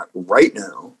I'm at right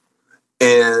now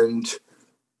and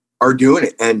are doing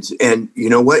it. And you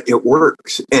know what? It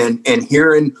works. And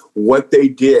hearing what they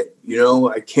did,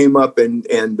 I came up and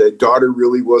the daughter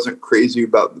really wasn't crazy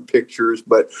about the pictures,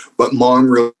 but mom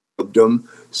really loved them.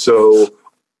 So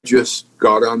just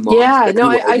got on mom. Yeah, no,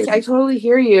 I totally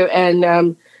hear you.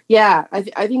 And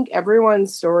I think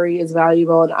everyone's story is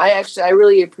valuable. And I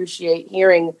really appreciate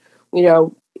hearing,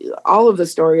 all of the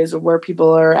stories of where people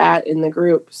are at in the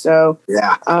group. So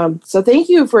yeah. So thank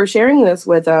you for sharing this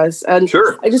with us. And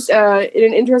sure. I just, in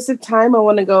an interest of time, I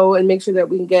want to go and make sure that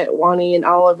we can get Wani and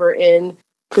Oliver in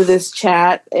to this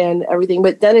chat and everything.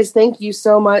 But Dennis, thank you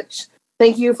so much.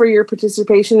 Thank you for your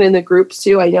participation in the groups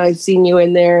too. I know I've seen you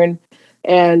in there,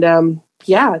 and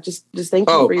just thank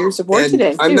you for your support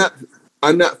today.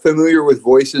 I'm not familiar with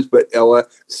voices, but Ella,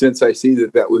 since I see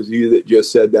that was you that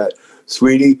just said that,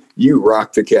 sweetie, you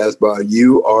rock the Casbah.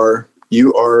 You are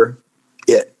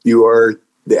it. You are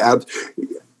the abs.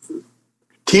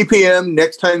 TPM.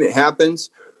 Next time it happens,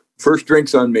 first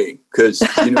drinks on me, because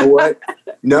you know what?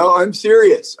 No, I'm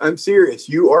serious.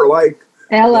 You are like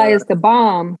Ella is the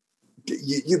bomb.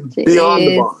 You beyond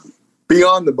the bomb.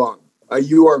 Beyond the bomb.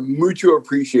 You are mucho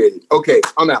appreciated. Okay,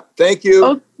 I'm out. Thank you.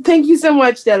 Oh, thank you so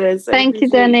much, Dennis. Thank you,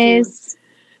 Dennis.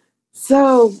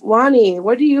 So, Wani,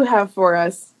 what do you have for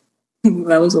us?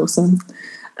 That was awesome.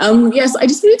 Yes, I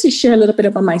just wanted to share a little bit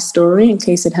about my story in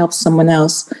case it helps someone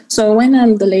else. So when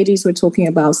the ladies were talking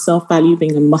about self-value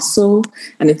being a muscle,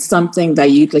 and it's something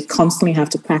that you constantly have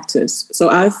to practice. So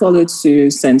I followed Sue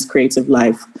since Creative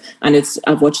Life, and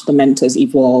I've watched the mentors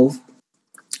evolve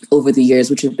over the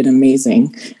years, which have been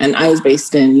amazing. And I was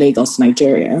based in Lagos,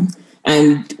 Nigeria,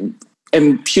 and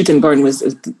shoot and burn was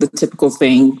the typical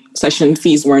thing. Session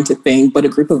fees weren't a thing, but a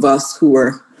group of us who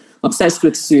were obsessed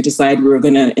with Sue decided we were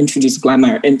going to introduce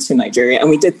glamour into Nigeria,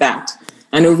 and we did that.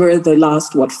 And over the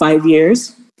last 5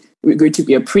 years, we grew to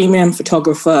be a premium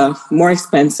photographer, more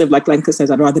expensive. Like Lenka says,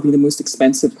 I'd rather be the most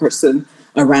expensive person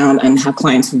around and have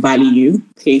clients who value you,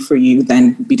 pay for you,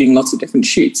 than be doing lots of different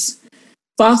shoots.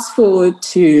 Fast forward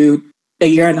to a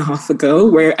year and a half ago,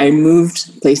 where I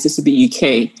moved places to the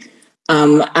UK.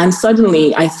 And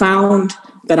suddenly I found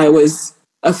that I was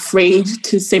afraid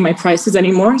to say my prices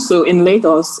anymore. So in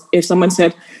Lagos, if someone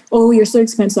said, "Oh, you're so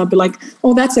expensive," I'd be like,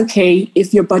 "Oh, that's okay.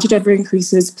 If your budget ever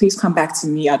increases, please come back to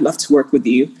me. I'd love to work with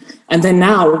you." And then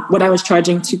now, what I was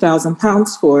charging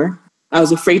 £2,000 for, I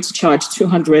was afraid to charge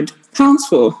 £200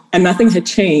 for, and nothing had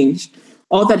changed.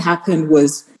 All that happened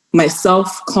was my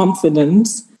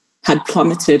self-confidence had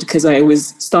plummeted because I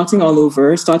was starting all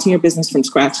over, starting a business from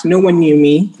scratch. No one knew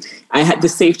me. I had the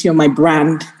safety of my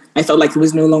brand. I felt like it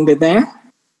was no longer there.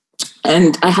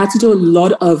 And I had to do a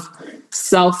lot of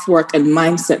self-work and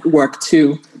mindset work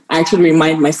to actually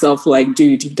remind myself,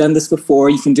 dude, you've done this before,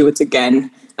 you can do it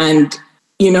again. And,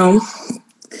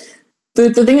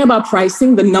 the thing about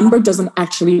pricing, the number doesn't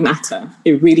actually matter.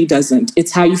 It really doesn't.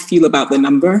 It's how you feel about the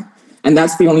number. And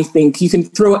that's the only thing. You can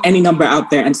throw any number out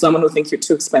there and someone will think you're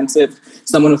too expensive.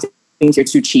 Someone will think you're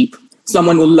too cheap.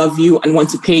 Someone will love you and want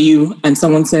to pay you. And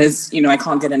someone says, I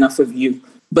can't get enough of you.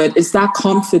 But it's that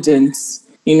confidence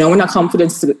You know, when our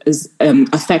confidence is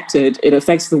affected, it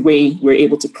affects the way we're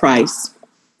able to price.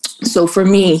 So for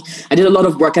me, I did a lot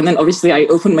of work, and then obviously I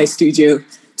opened my studio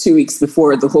 2 weeks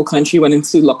before the whole country went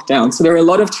into lockdown. So there were a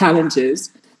lot of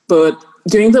challenges, but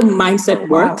doing the mindset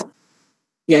work,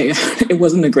 yeah, it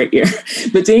wasn't a great year,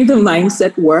 but doing the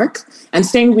mindset work and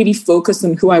staying really focused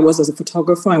on who I was as a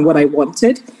photographer and what I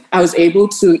wanted, I was able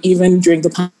to, even during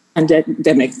the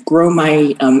pandemic, grow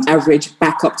my average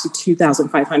back up to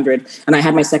 2,500. And I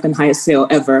had my second highest sale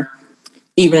ever,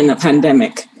 even in a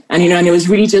pandemic. And, you know, and it was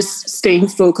really just staying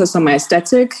focused on my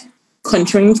aesthetic,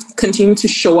 continuing to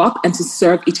show up and to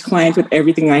serve each client with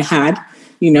everything I had,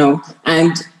 you know,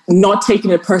 and not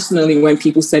taking it personally when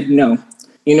people said no.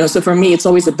 You know, so for me, it's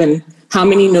always been, how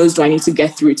many no's do I need to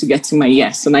get through to get to my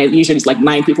yes? And I usually, it's like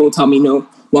 9 people will tell me no,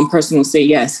 1 person will say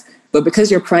yes. But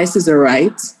because your prices are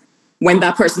right, when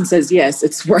that person says yes,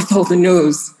 it's worth all the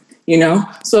no's, you know?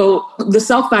 So the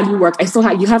self-value work,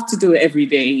 you have to do it every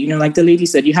day. You know, like the lady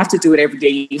said, you have to do it every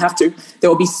day. There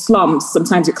will be slumps.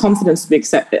 Sometimes your confidence will be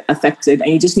affected,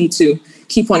 and you just need to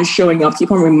keep on showing up,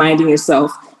 keep on reminding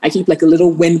yourself. I keep like a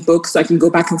little win book so I can go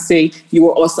back and say, you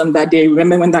were awesome that day.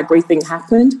 Remember when that great thing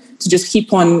happened? To just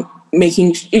keep on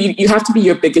you have to be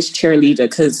your biggest cheerleader,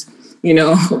 because, you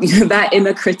know, that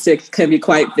inner critic can be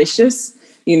quite vicious.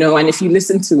 You know, and if you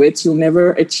listen to it, you'll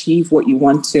never achieve what you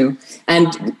want to.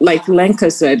 And like Lenka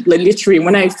said, literally,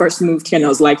 when I first moved here, and I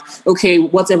was like, okay,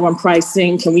 what's everyone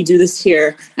pricing? Can we do this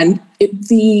here? And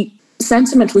the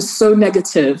sentiment was so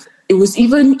negative. It was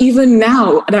even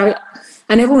now.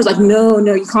 And everyone was like, no,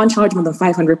 you can't charge more than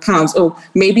 £500. Oh,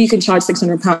 maybe you can charge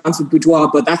 £600 with boudoir,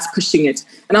 but that's pushing it.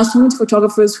 And I was talking to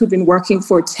photographers who'd been working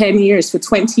for 10 years, for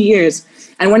 20 years.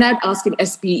 And when I'd ask an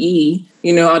SBE,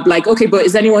 you know, I'd like, okay, but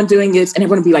is anyone doing it? And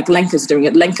everyone would be like, Lenka's doing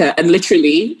it, Lenka. And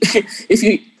literally,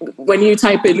 when you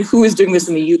type in who is doing this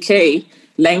in the UK,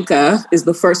 Lenka is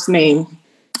the first name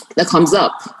that comes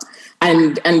up.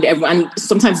 And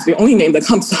sometimes it's the only name that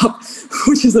comes up,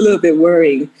 which is a little bit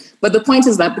worrying. But the point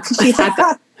is that because she had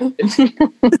that, you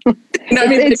know,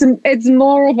 it's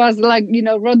more of us, like, you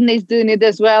know, Rodney's doing it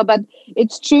as well. But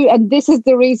it's true, and this is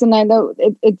the reason. I know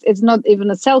it's not even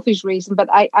a selfish reason, but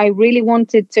I really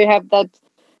wanted to have that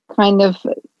kind of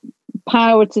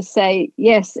power to say,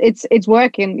 yes, it's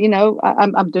working. You know,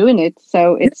 I'm doing it,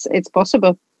 so it's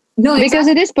possible. No, exactly. Because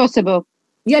it is possible.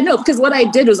 Yeah, no, because what I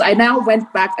did was I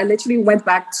literally went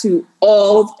back to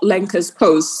all Lenka's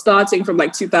posts, starting from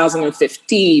like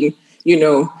 2015, you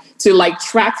know, to like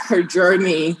track her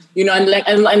journey, you know,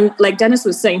 and like Dennis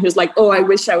was saying, he was like, oh, I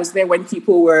wish I was there when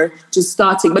people were just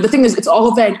starting. But the thing is, it's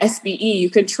all there in SBE. You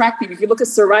can track people. If you look at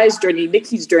Sarai's journey,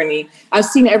 Nikki's journey, I've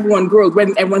seen everyone grow.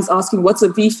 When everyone's asking, what's a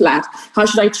V flat? How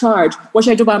should I charge? What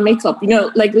should I do about makeup? You know,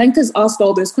 like Lenka's asked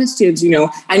all those questions, you know,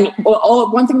 and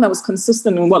one thing that was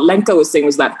consistent in what Lenka was saying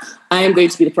was that I am going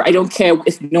to be I don't care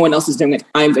if no one else is doing it.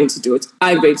 I'm going to do it.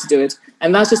 I'm going to do it.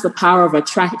 And that's just the power of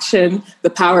attraction, the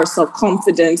power of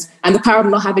self-confidence, and the power of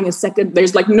not having a second.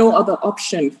 There's like no other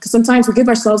option. Because sometimes we give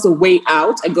ourselves a way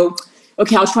out and go,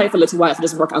 okay, I'll try it for a little while. If it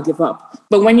doesn't work, I'll give up.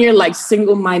 But when you're like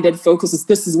single-minded, focused,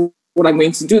 this is what I'm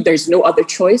going to do, there's no other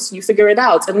choice. You figure it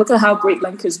out. And look at how great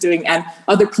Lenka is doing, and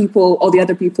other people, all the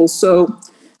other people. So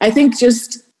I think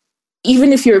just,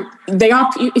 even if you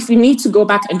need to go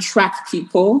back and track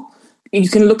people, you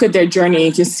can look at their journey.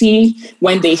 You can see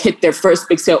when they hit their first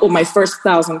big sale. Oh, my first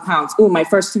 £1,000. Oh, my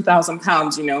first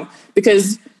 £2,000, you know,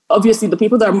 because obviously the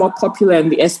people that are more popular in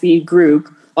the SBE group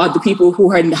are the people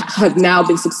who have now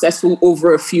been successful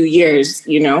over a few years,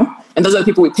 you know, and those are the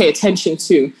people we pay attention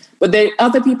to. But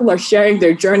other people are sharing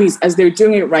their journeys as they're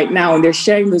doing it right now, and they're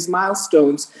sharing those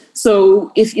milestones.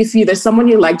 So if there's someone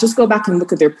you like, just go back and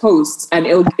look at their posts, and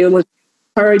it'll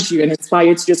encourage you and inspire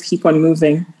you to just keep on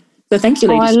moving. So thank you,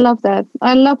 ladies.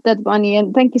 I love that, Bonnie,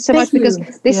 and thank you so much, because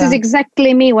this is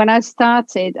exactly me. When I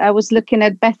started, I was looking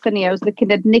at Bethany, I was looking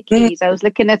at Nikki's, I was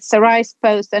looking at Sarai's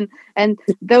post, and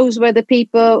those were the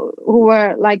people who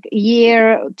were like a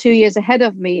year, 2 years ahead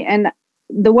of me. And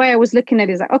the way I was looking at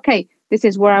it is like, okay, this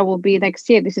is where I will be next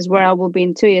year. This is where I will be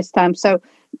in 2 years' time. So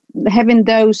having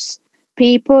those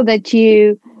people that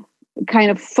you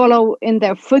kind of follow in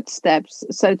their footsteps,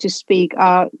 so to speak,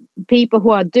 are people who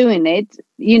are doing it.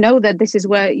 You know that this is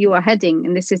where you are heading,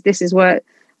 and this is where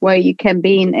you can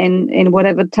be in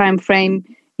whatever time frame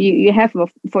you have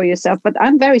for yourself. But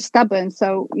I'm very stubborn,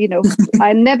 so you know,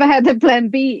 I never had a plan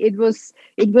B. It was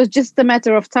just a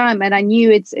matter of time, and I knew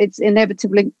it's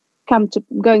inevitably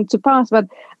going to pass. But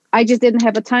I just didn't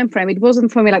have a time frame. It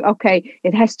wasn't for me like, okay,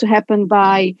 it has to happen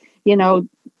by, you know,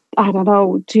 I don't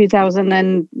know,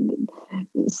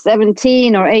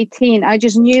 2017 or 18. I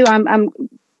just knew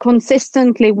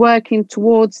consistently working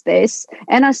towards this,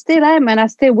 and I still am, and I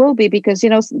still will be, because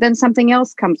then something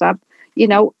else comes up,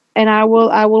 and I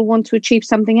will want to achieve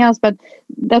something else. But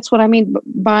that's what I mean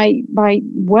by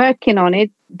working on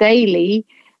it daily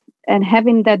and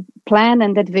having that plan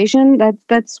and that vision.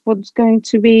 That's what's going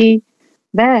to be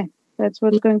there. That's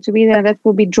what's going to be there. That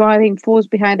will be driving force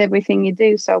behind everything you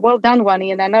do. So well done,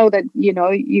 Wani. And I know that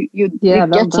you're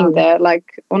getting there.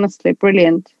 Like, honestly,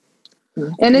 brilliant.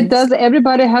 And it does.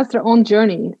 Everybody has their own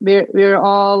journey. We're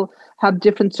all have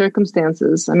different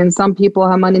circumstances. I mean, some people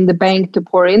have money in the bank to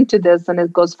pour into this, and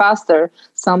it goes faster.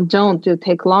 Some don't. It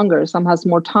take longer. Some has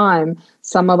more time.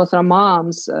 Some of us are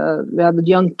moms. We have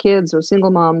young kids or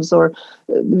single moms, or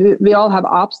we all have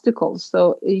obstacles.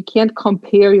 So you can't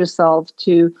compare yourself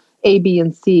to A, B,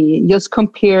 and C. Just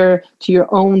compare to your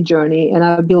own journey. And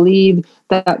I believe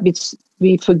that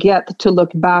we forget to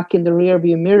look back in the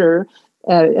rearview mirror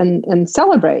and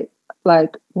celebrate.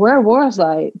 Like, where was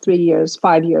I 3 years,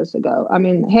 5 years ago? I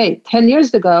mean, hey, 10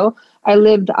 years ago, I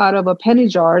lived out of a penny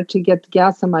jar to get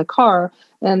gas in my car.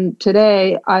 And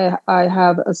today I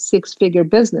have a 6-figure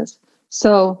business.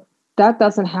 So that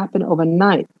doesn't happen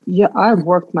overnight. Yeah, I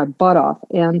worked my butt off,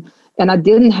 and I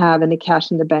didn't have any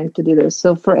cash in the bank to do this.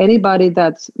 So for anybody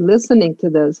that's listening to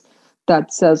this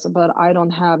that says, but I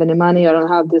don't have any money, I don't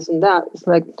have this and that, it's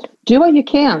like, do what you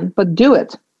can, but do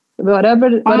it. Whatever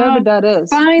that is.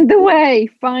 Find the way.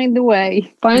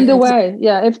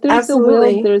 Yeah, if there's a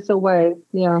will, there's a way.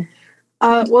 Yeah.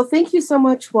 Well, thank you so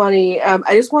much, Wani.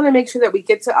 I just want to make sure that we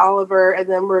get to Oliver, and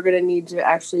then we're going to need to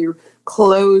actually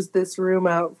close this room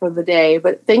out for the day.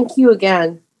 But thank you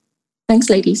again. Thanks,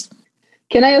 ladies.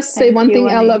 Can I just say one thing,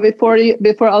 Ella, before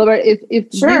Oliver?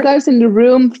 If Sure. You guys in the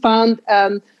room found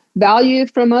value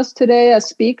from us today as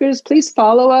speakers, please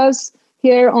follow us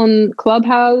here on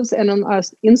Clubhouse and on our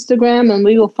Instagram, and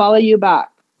we will follow you back.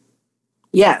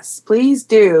 Yes, please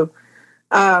do.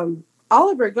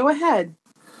 Oliver, go ahead.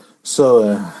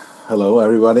 So, hello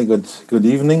everybody. Good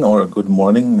evening or good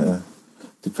morning,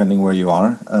 depending where you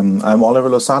are. I'm Oliver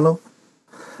Lozano.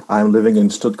 I'm living in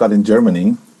Stuttgart in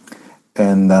Germany,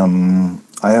 and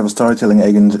I have a storytelling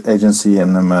agency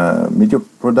and I'm a media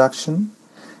production.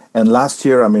 And last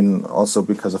year, also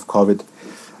because of COVID,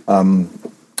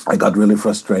 I got really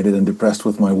frustrated and depressed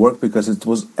with my work because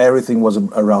everything was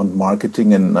around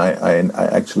marketing, and I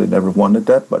actually never wanted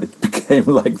that, but it became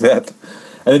like that.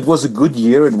 And it was a good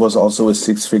year. It was also a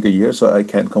 6-figure year, so I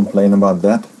can't complain about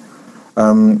that.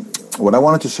 What I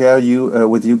wanted to share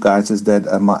with you guys is that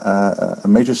a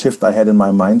major shift I had in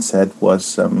my mindset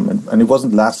was, and it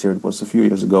wasn't last year, it was a few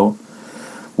years ago,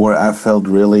 where I felt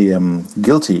really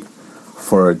guilty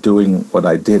for doing what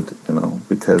I did,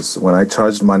 because when I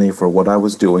charged money for what I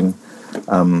was doing,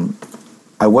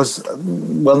 I was,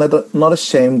 not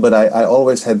ashamed, but I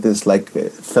always had this,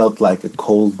 felt like a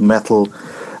cold metal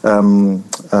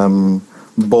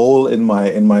bowl in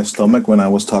my stomach when I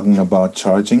was talking about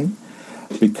charging.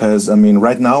 Because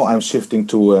right now I'm shifting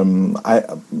to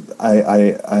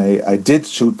I did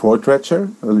shoot portraiture,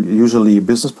 usually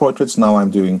business portraits. Now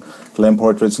I'm doing glam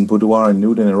portraits and boudoir and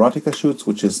nude and erotica shoots,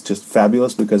 which is just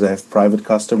fabulous because I have private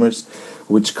customers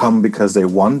which come because they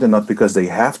want and not because they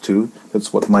have to.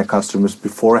 That's what my customers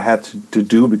before had to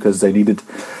do because they needed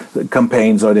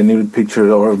campaigns or they needed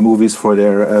pictures or movies for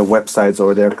their websites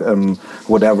or their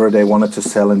whatever they wanted to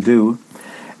sell and do.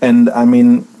 And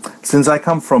since I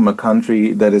come from a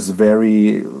country that is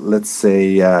very, let's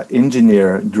say,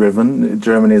 engineer-driven,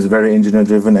 Germany is very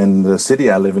engineer-driven, and the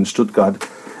city I live in, Stuttgart,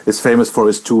 is famous for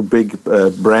its 2 big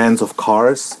brands of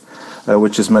cars,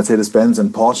 which is Mercedes-Benz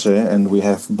and Porsche, and we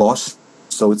have Bosch.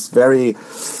 So it's very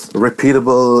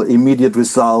repeatable, immediate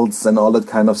results, and all that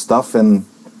kind of stuff. And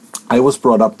I was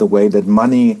brought up the way that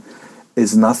money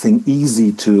is nothing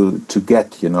easy to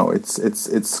get.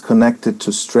 It's connected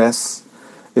to stress.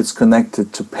 It's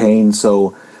connected to pain.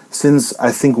 So since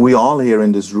I think we all here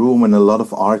in this room and a lot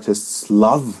of artists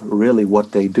love really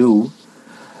what they do,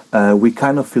 we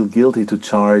kind of feel guilty to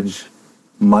charge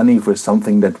money for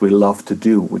something that we love to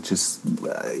do, which is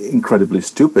incredibly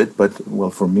stupid. But,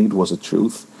 for me, it was a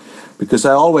truth. Because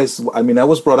I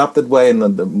was brought up that way,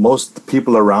 and most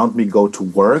people around me go to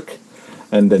work,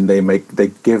 and then they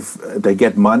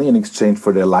get money in exchange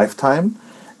for their lifetime.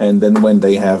 And then when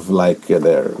they have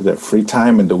their free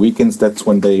time and the weekends, that's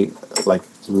when they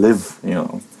live,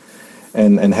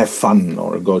 and have fun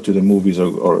or go to the movies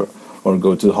or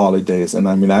go to the holidays. And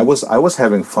I was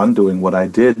having fun doing what I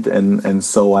did, and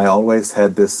so I always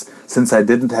had this, since I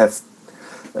didn't have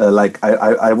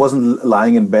I wasn't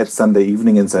lying in bed Sunday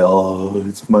evening and say, oh,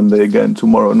 it's Monday again,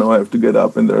 tomorrow, no, I have to get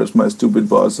up and there's my stupid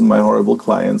boss and my horrible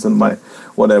clients and my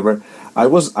whatever. I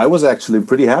was actually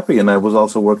pretty happy, and I was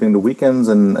also working the weekends,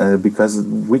 and because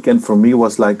weekend for me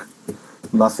was like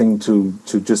nothing to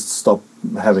just stop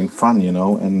having fun,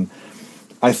 and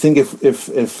I think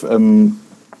if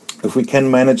we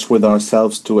can manage with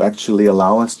ourselves to actually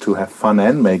allow us to have fun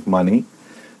and make money,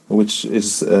 which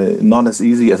is not as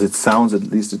easy as it sounds, at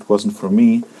least it wasn't for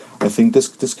me, I think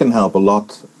this can help a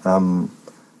lot.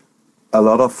 A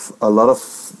lot of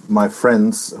my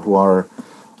friends who are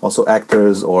also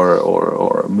actors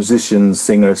or musicians,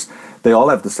 singers, they all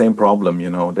have the same problem,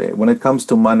 when it comes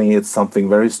to money, it's something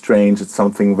very strange. It's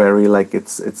something very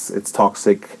it's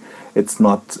toxic. It's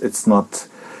not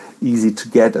easy to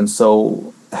get, and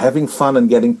so having fun and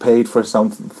getting paid for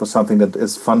something that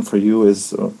is fun for you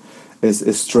is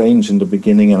strange in the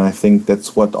beginning. And I think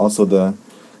that's what also the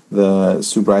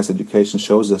Sue Bryce education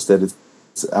shows us, that it's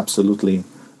absolutely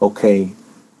okay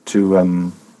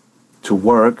to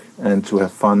work and to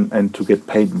have fun and to get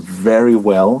paid very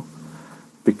well,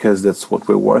 because that's what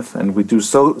we're worth. And we do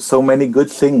so many good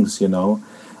things,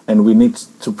 and we need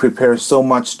to prepare so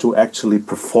much to actually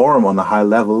perform on a high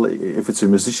level. If it's a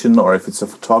musician or if it's a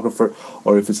photographer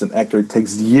or if it's an actor, it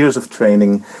takes years of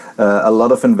training, a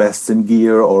lot of invests in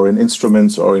gear or in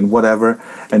instruments or in whatever.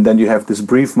 And then you have these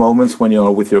brief moments when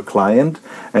you're with your client,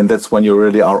 and that's when you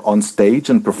really are on stage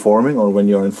and performing, or when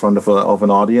you're in front of an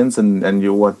audience and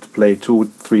you want to play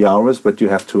 2-3 hours, but you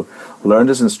have to learn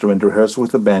this instrument, rehearse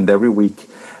with the band every week,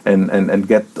 and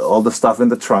get all the stuff in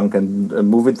the trunk and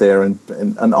move it there, and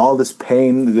all this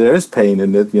pain. There is pain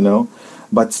in it,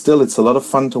 but still it's a lot of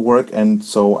fun to work. And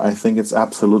so I think it's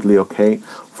absolutely okay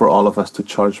for all of us to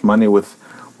charge money with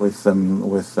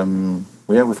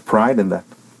pride in that.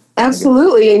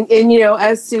 Absolutely. And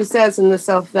as Sue says in the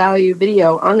self-value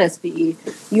video on SPE,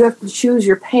 you have to choose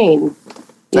your pain.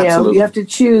 You have to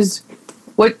choose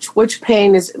which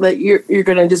pain is that you're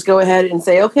going to just go ahead and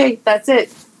say, okay, that's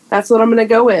it. That's what I'm going to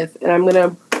go with, and I'm going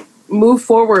to move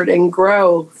forward and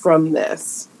grow from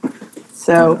this.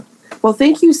 So, well,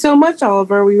 thank you so much,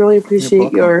 Oliver. We really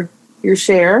appreciate your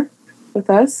share with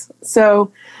us.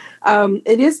 So,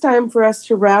 it is time for us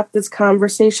to wrap this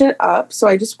conversation up. So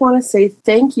I just want to say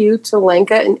thank you to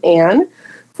Lenka and Anne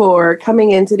for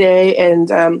coming in today.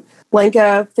 And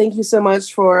Lenka, thank you so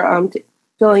much for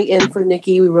filling in for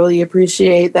Nikki. We really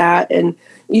appreciate that. And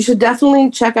you should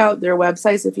definitely check out their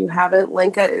websites if you haven't.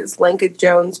 Lenka is Lenka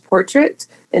Jones Portrait,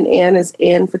 and Anne is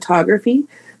Anne Photography.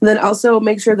 And then also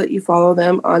make sure that you follow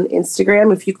them on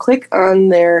Instagram. If you click on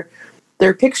their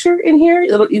picture in here,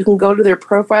 you can go to their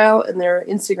profile, and their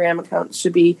Instagram account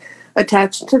should be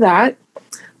attached to that.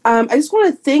 I just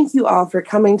want to thank you all for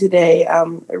coming today.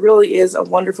 It really is a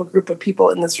wonderful group of people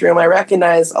in this room. I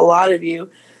recognize a lot of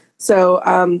you. So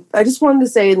I just wanted to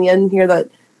say in the end here that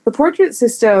The Portrait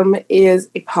System is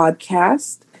a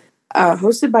podcast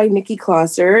hosted by Nikki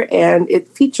Klosser, and it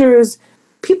features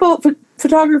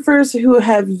photographers who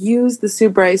have used the Sue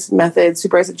Bryce method, Sue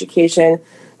Bryce education,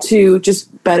 to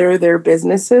just better their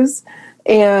businesses.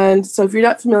 And so if you're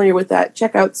not familiar with that,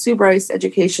 check out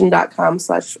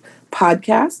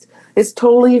SueBryceEducation.com/podcast. It's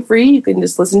totally free. You can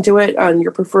just listen to it on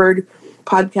your preferred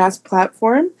podcast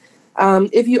platform.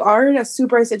 If you are a Sue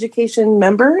Bryce Education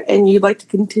member and you'd like to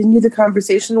continue the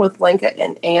conversation with Lenka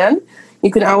and Anne, you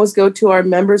can always go to our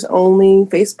members-only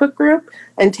Facebook group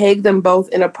and tag them both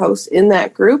in a post in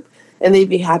that group, and they'd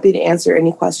be happy to answer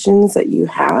any questions that you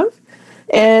have.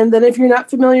 And then if you're not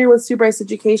familiar with Sue Bryce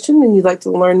Education and you'd like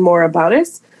to learn more about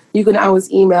us, you can always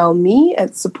email me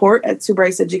at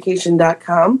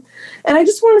support@SueBryceEducation.com. And I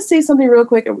just want to say something real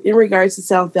quick in regards to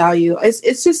self-value.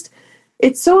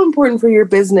 It's so important for your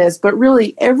business, but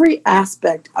really every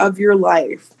aspect of your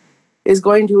life is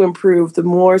going to improve the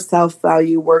more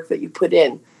self-value work that you put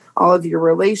in. All of your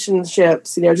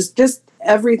relationships, just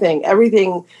everything.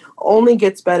 Everything only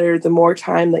gets better the more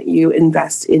time that you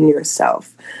invest in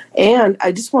yourself. And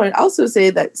I just want to also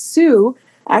say that Sue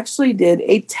actually did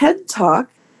a TED Talk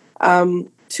 2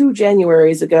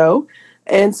 Januaries ago.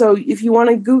 And so if you want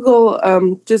to Google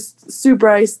just Sue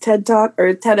Bryce TED Talk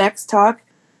or TEDx Talk,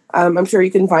 I'm sure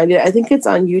you can find it. I think it's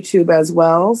on YouTube as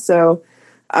well. So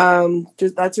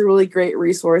that's a really great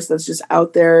resource that's just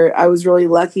out there. I was really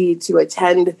lucky to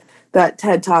attend that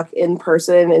TED Talk in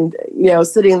person, and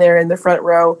sitting there in the front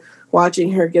row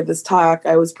watching her give this talk,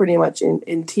 I was pretty much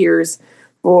in tears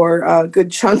for a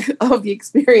good chunk of the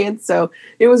experience. So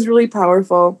it was really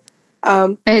powerful.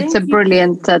 It's a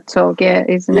brilliant TED Talk,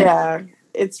 isn't it? Yeah,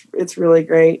 it's really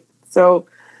great. So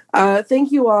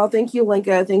thank you all. Thank you,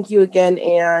 Lenka. Thank you again,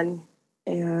 Anne.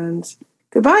 And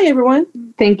Goodbye, everyone.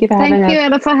 Thank you for having us. Thank you,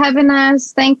 Ella, for having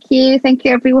us. Thank you,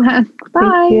 everyone. Bye.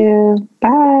 Thank you.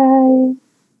 Bye.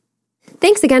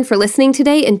 Thanks again for listening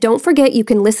today, and don't forget you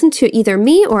can listen to either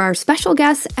me or our special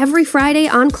guests every Friday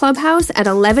on Clubhouse at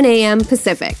 11 a.m.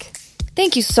 Pacific.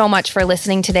 Thank you so much for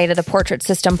listening today to the Portrait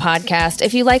System podcast.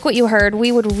 If you like what you heard,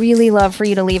 we would really love for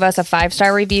you to leave us a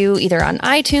 5-star review either on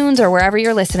iTunes or wherever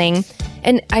you're listening.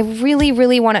 And I really,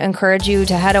 really want to encourage you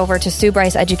to head over to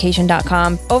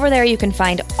SueBryceEducation.com. Over there, you can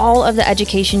find all of the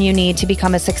education you need to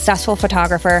become a successful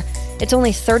photographer. It's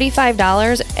only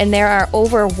 $35, and there are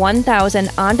over 1,000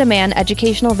 on-demand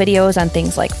educational videos on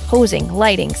things like posing,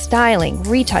 lighting, styling,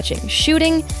 retouching,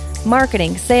 shooting,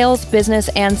 marketing, sales, business,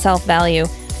 and self-value.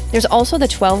 There's also the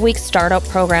 12-week startup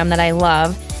program that I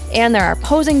love. And there are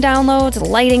posing downloads,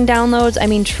 lighting downloads. I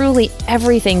mean, truly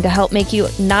everything to help make you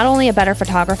not only a better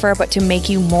photographer, but to make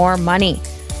you more money.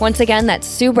 Once again, that's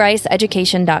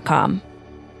SueBryceEducation.com.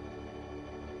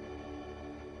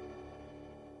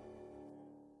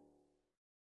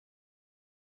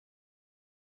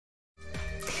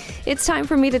 It's time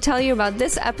for me to tell you about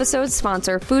this episode's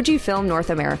sponsor, Fujifilm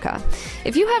North America.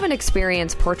 If you haven't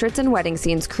experienced portraits and wedding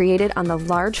scenes created on the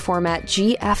large format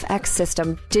GFX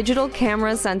system digital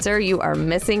camera sensor, you are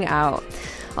missing out.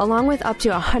 Along with up to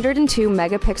 102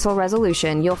 megapixel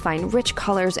resolution, you'll find rich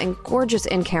colors and gorgeous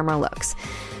in-camera looks.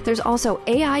 There's also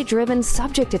AI-driven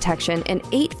subject detection and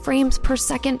 8 frames per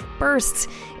second bursts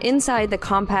inside the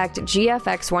compact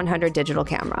GFX 100 digital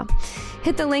camera.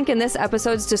 Hit the link in this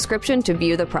episode's description to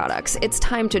view the products. It's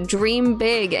time to dream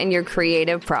big in your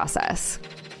creative process.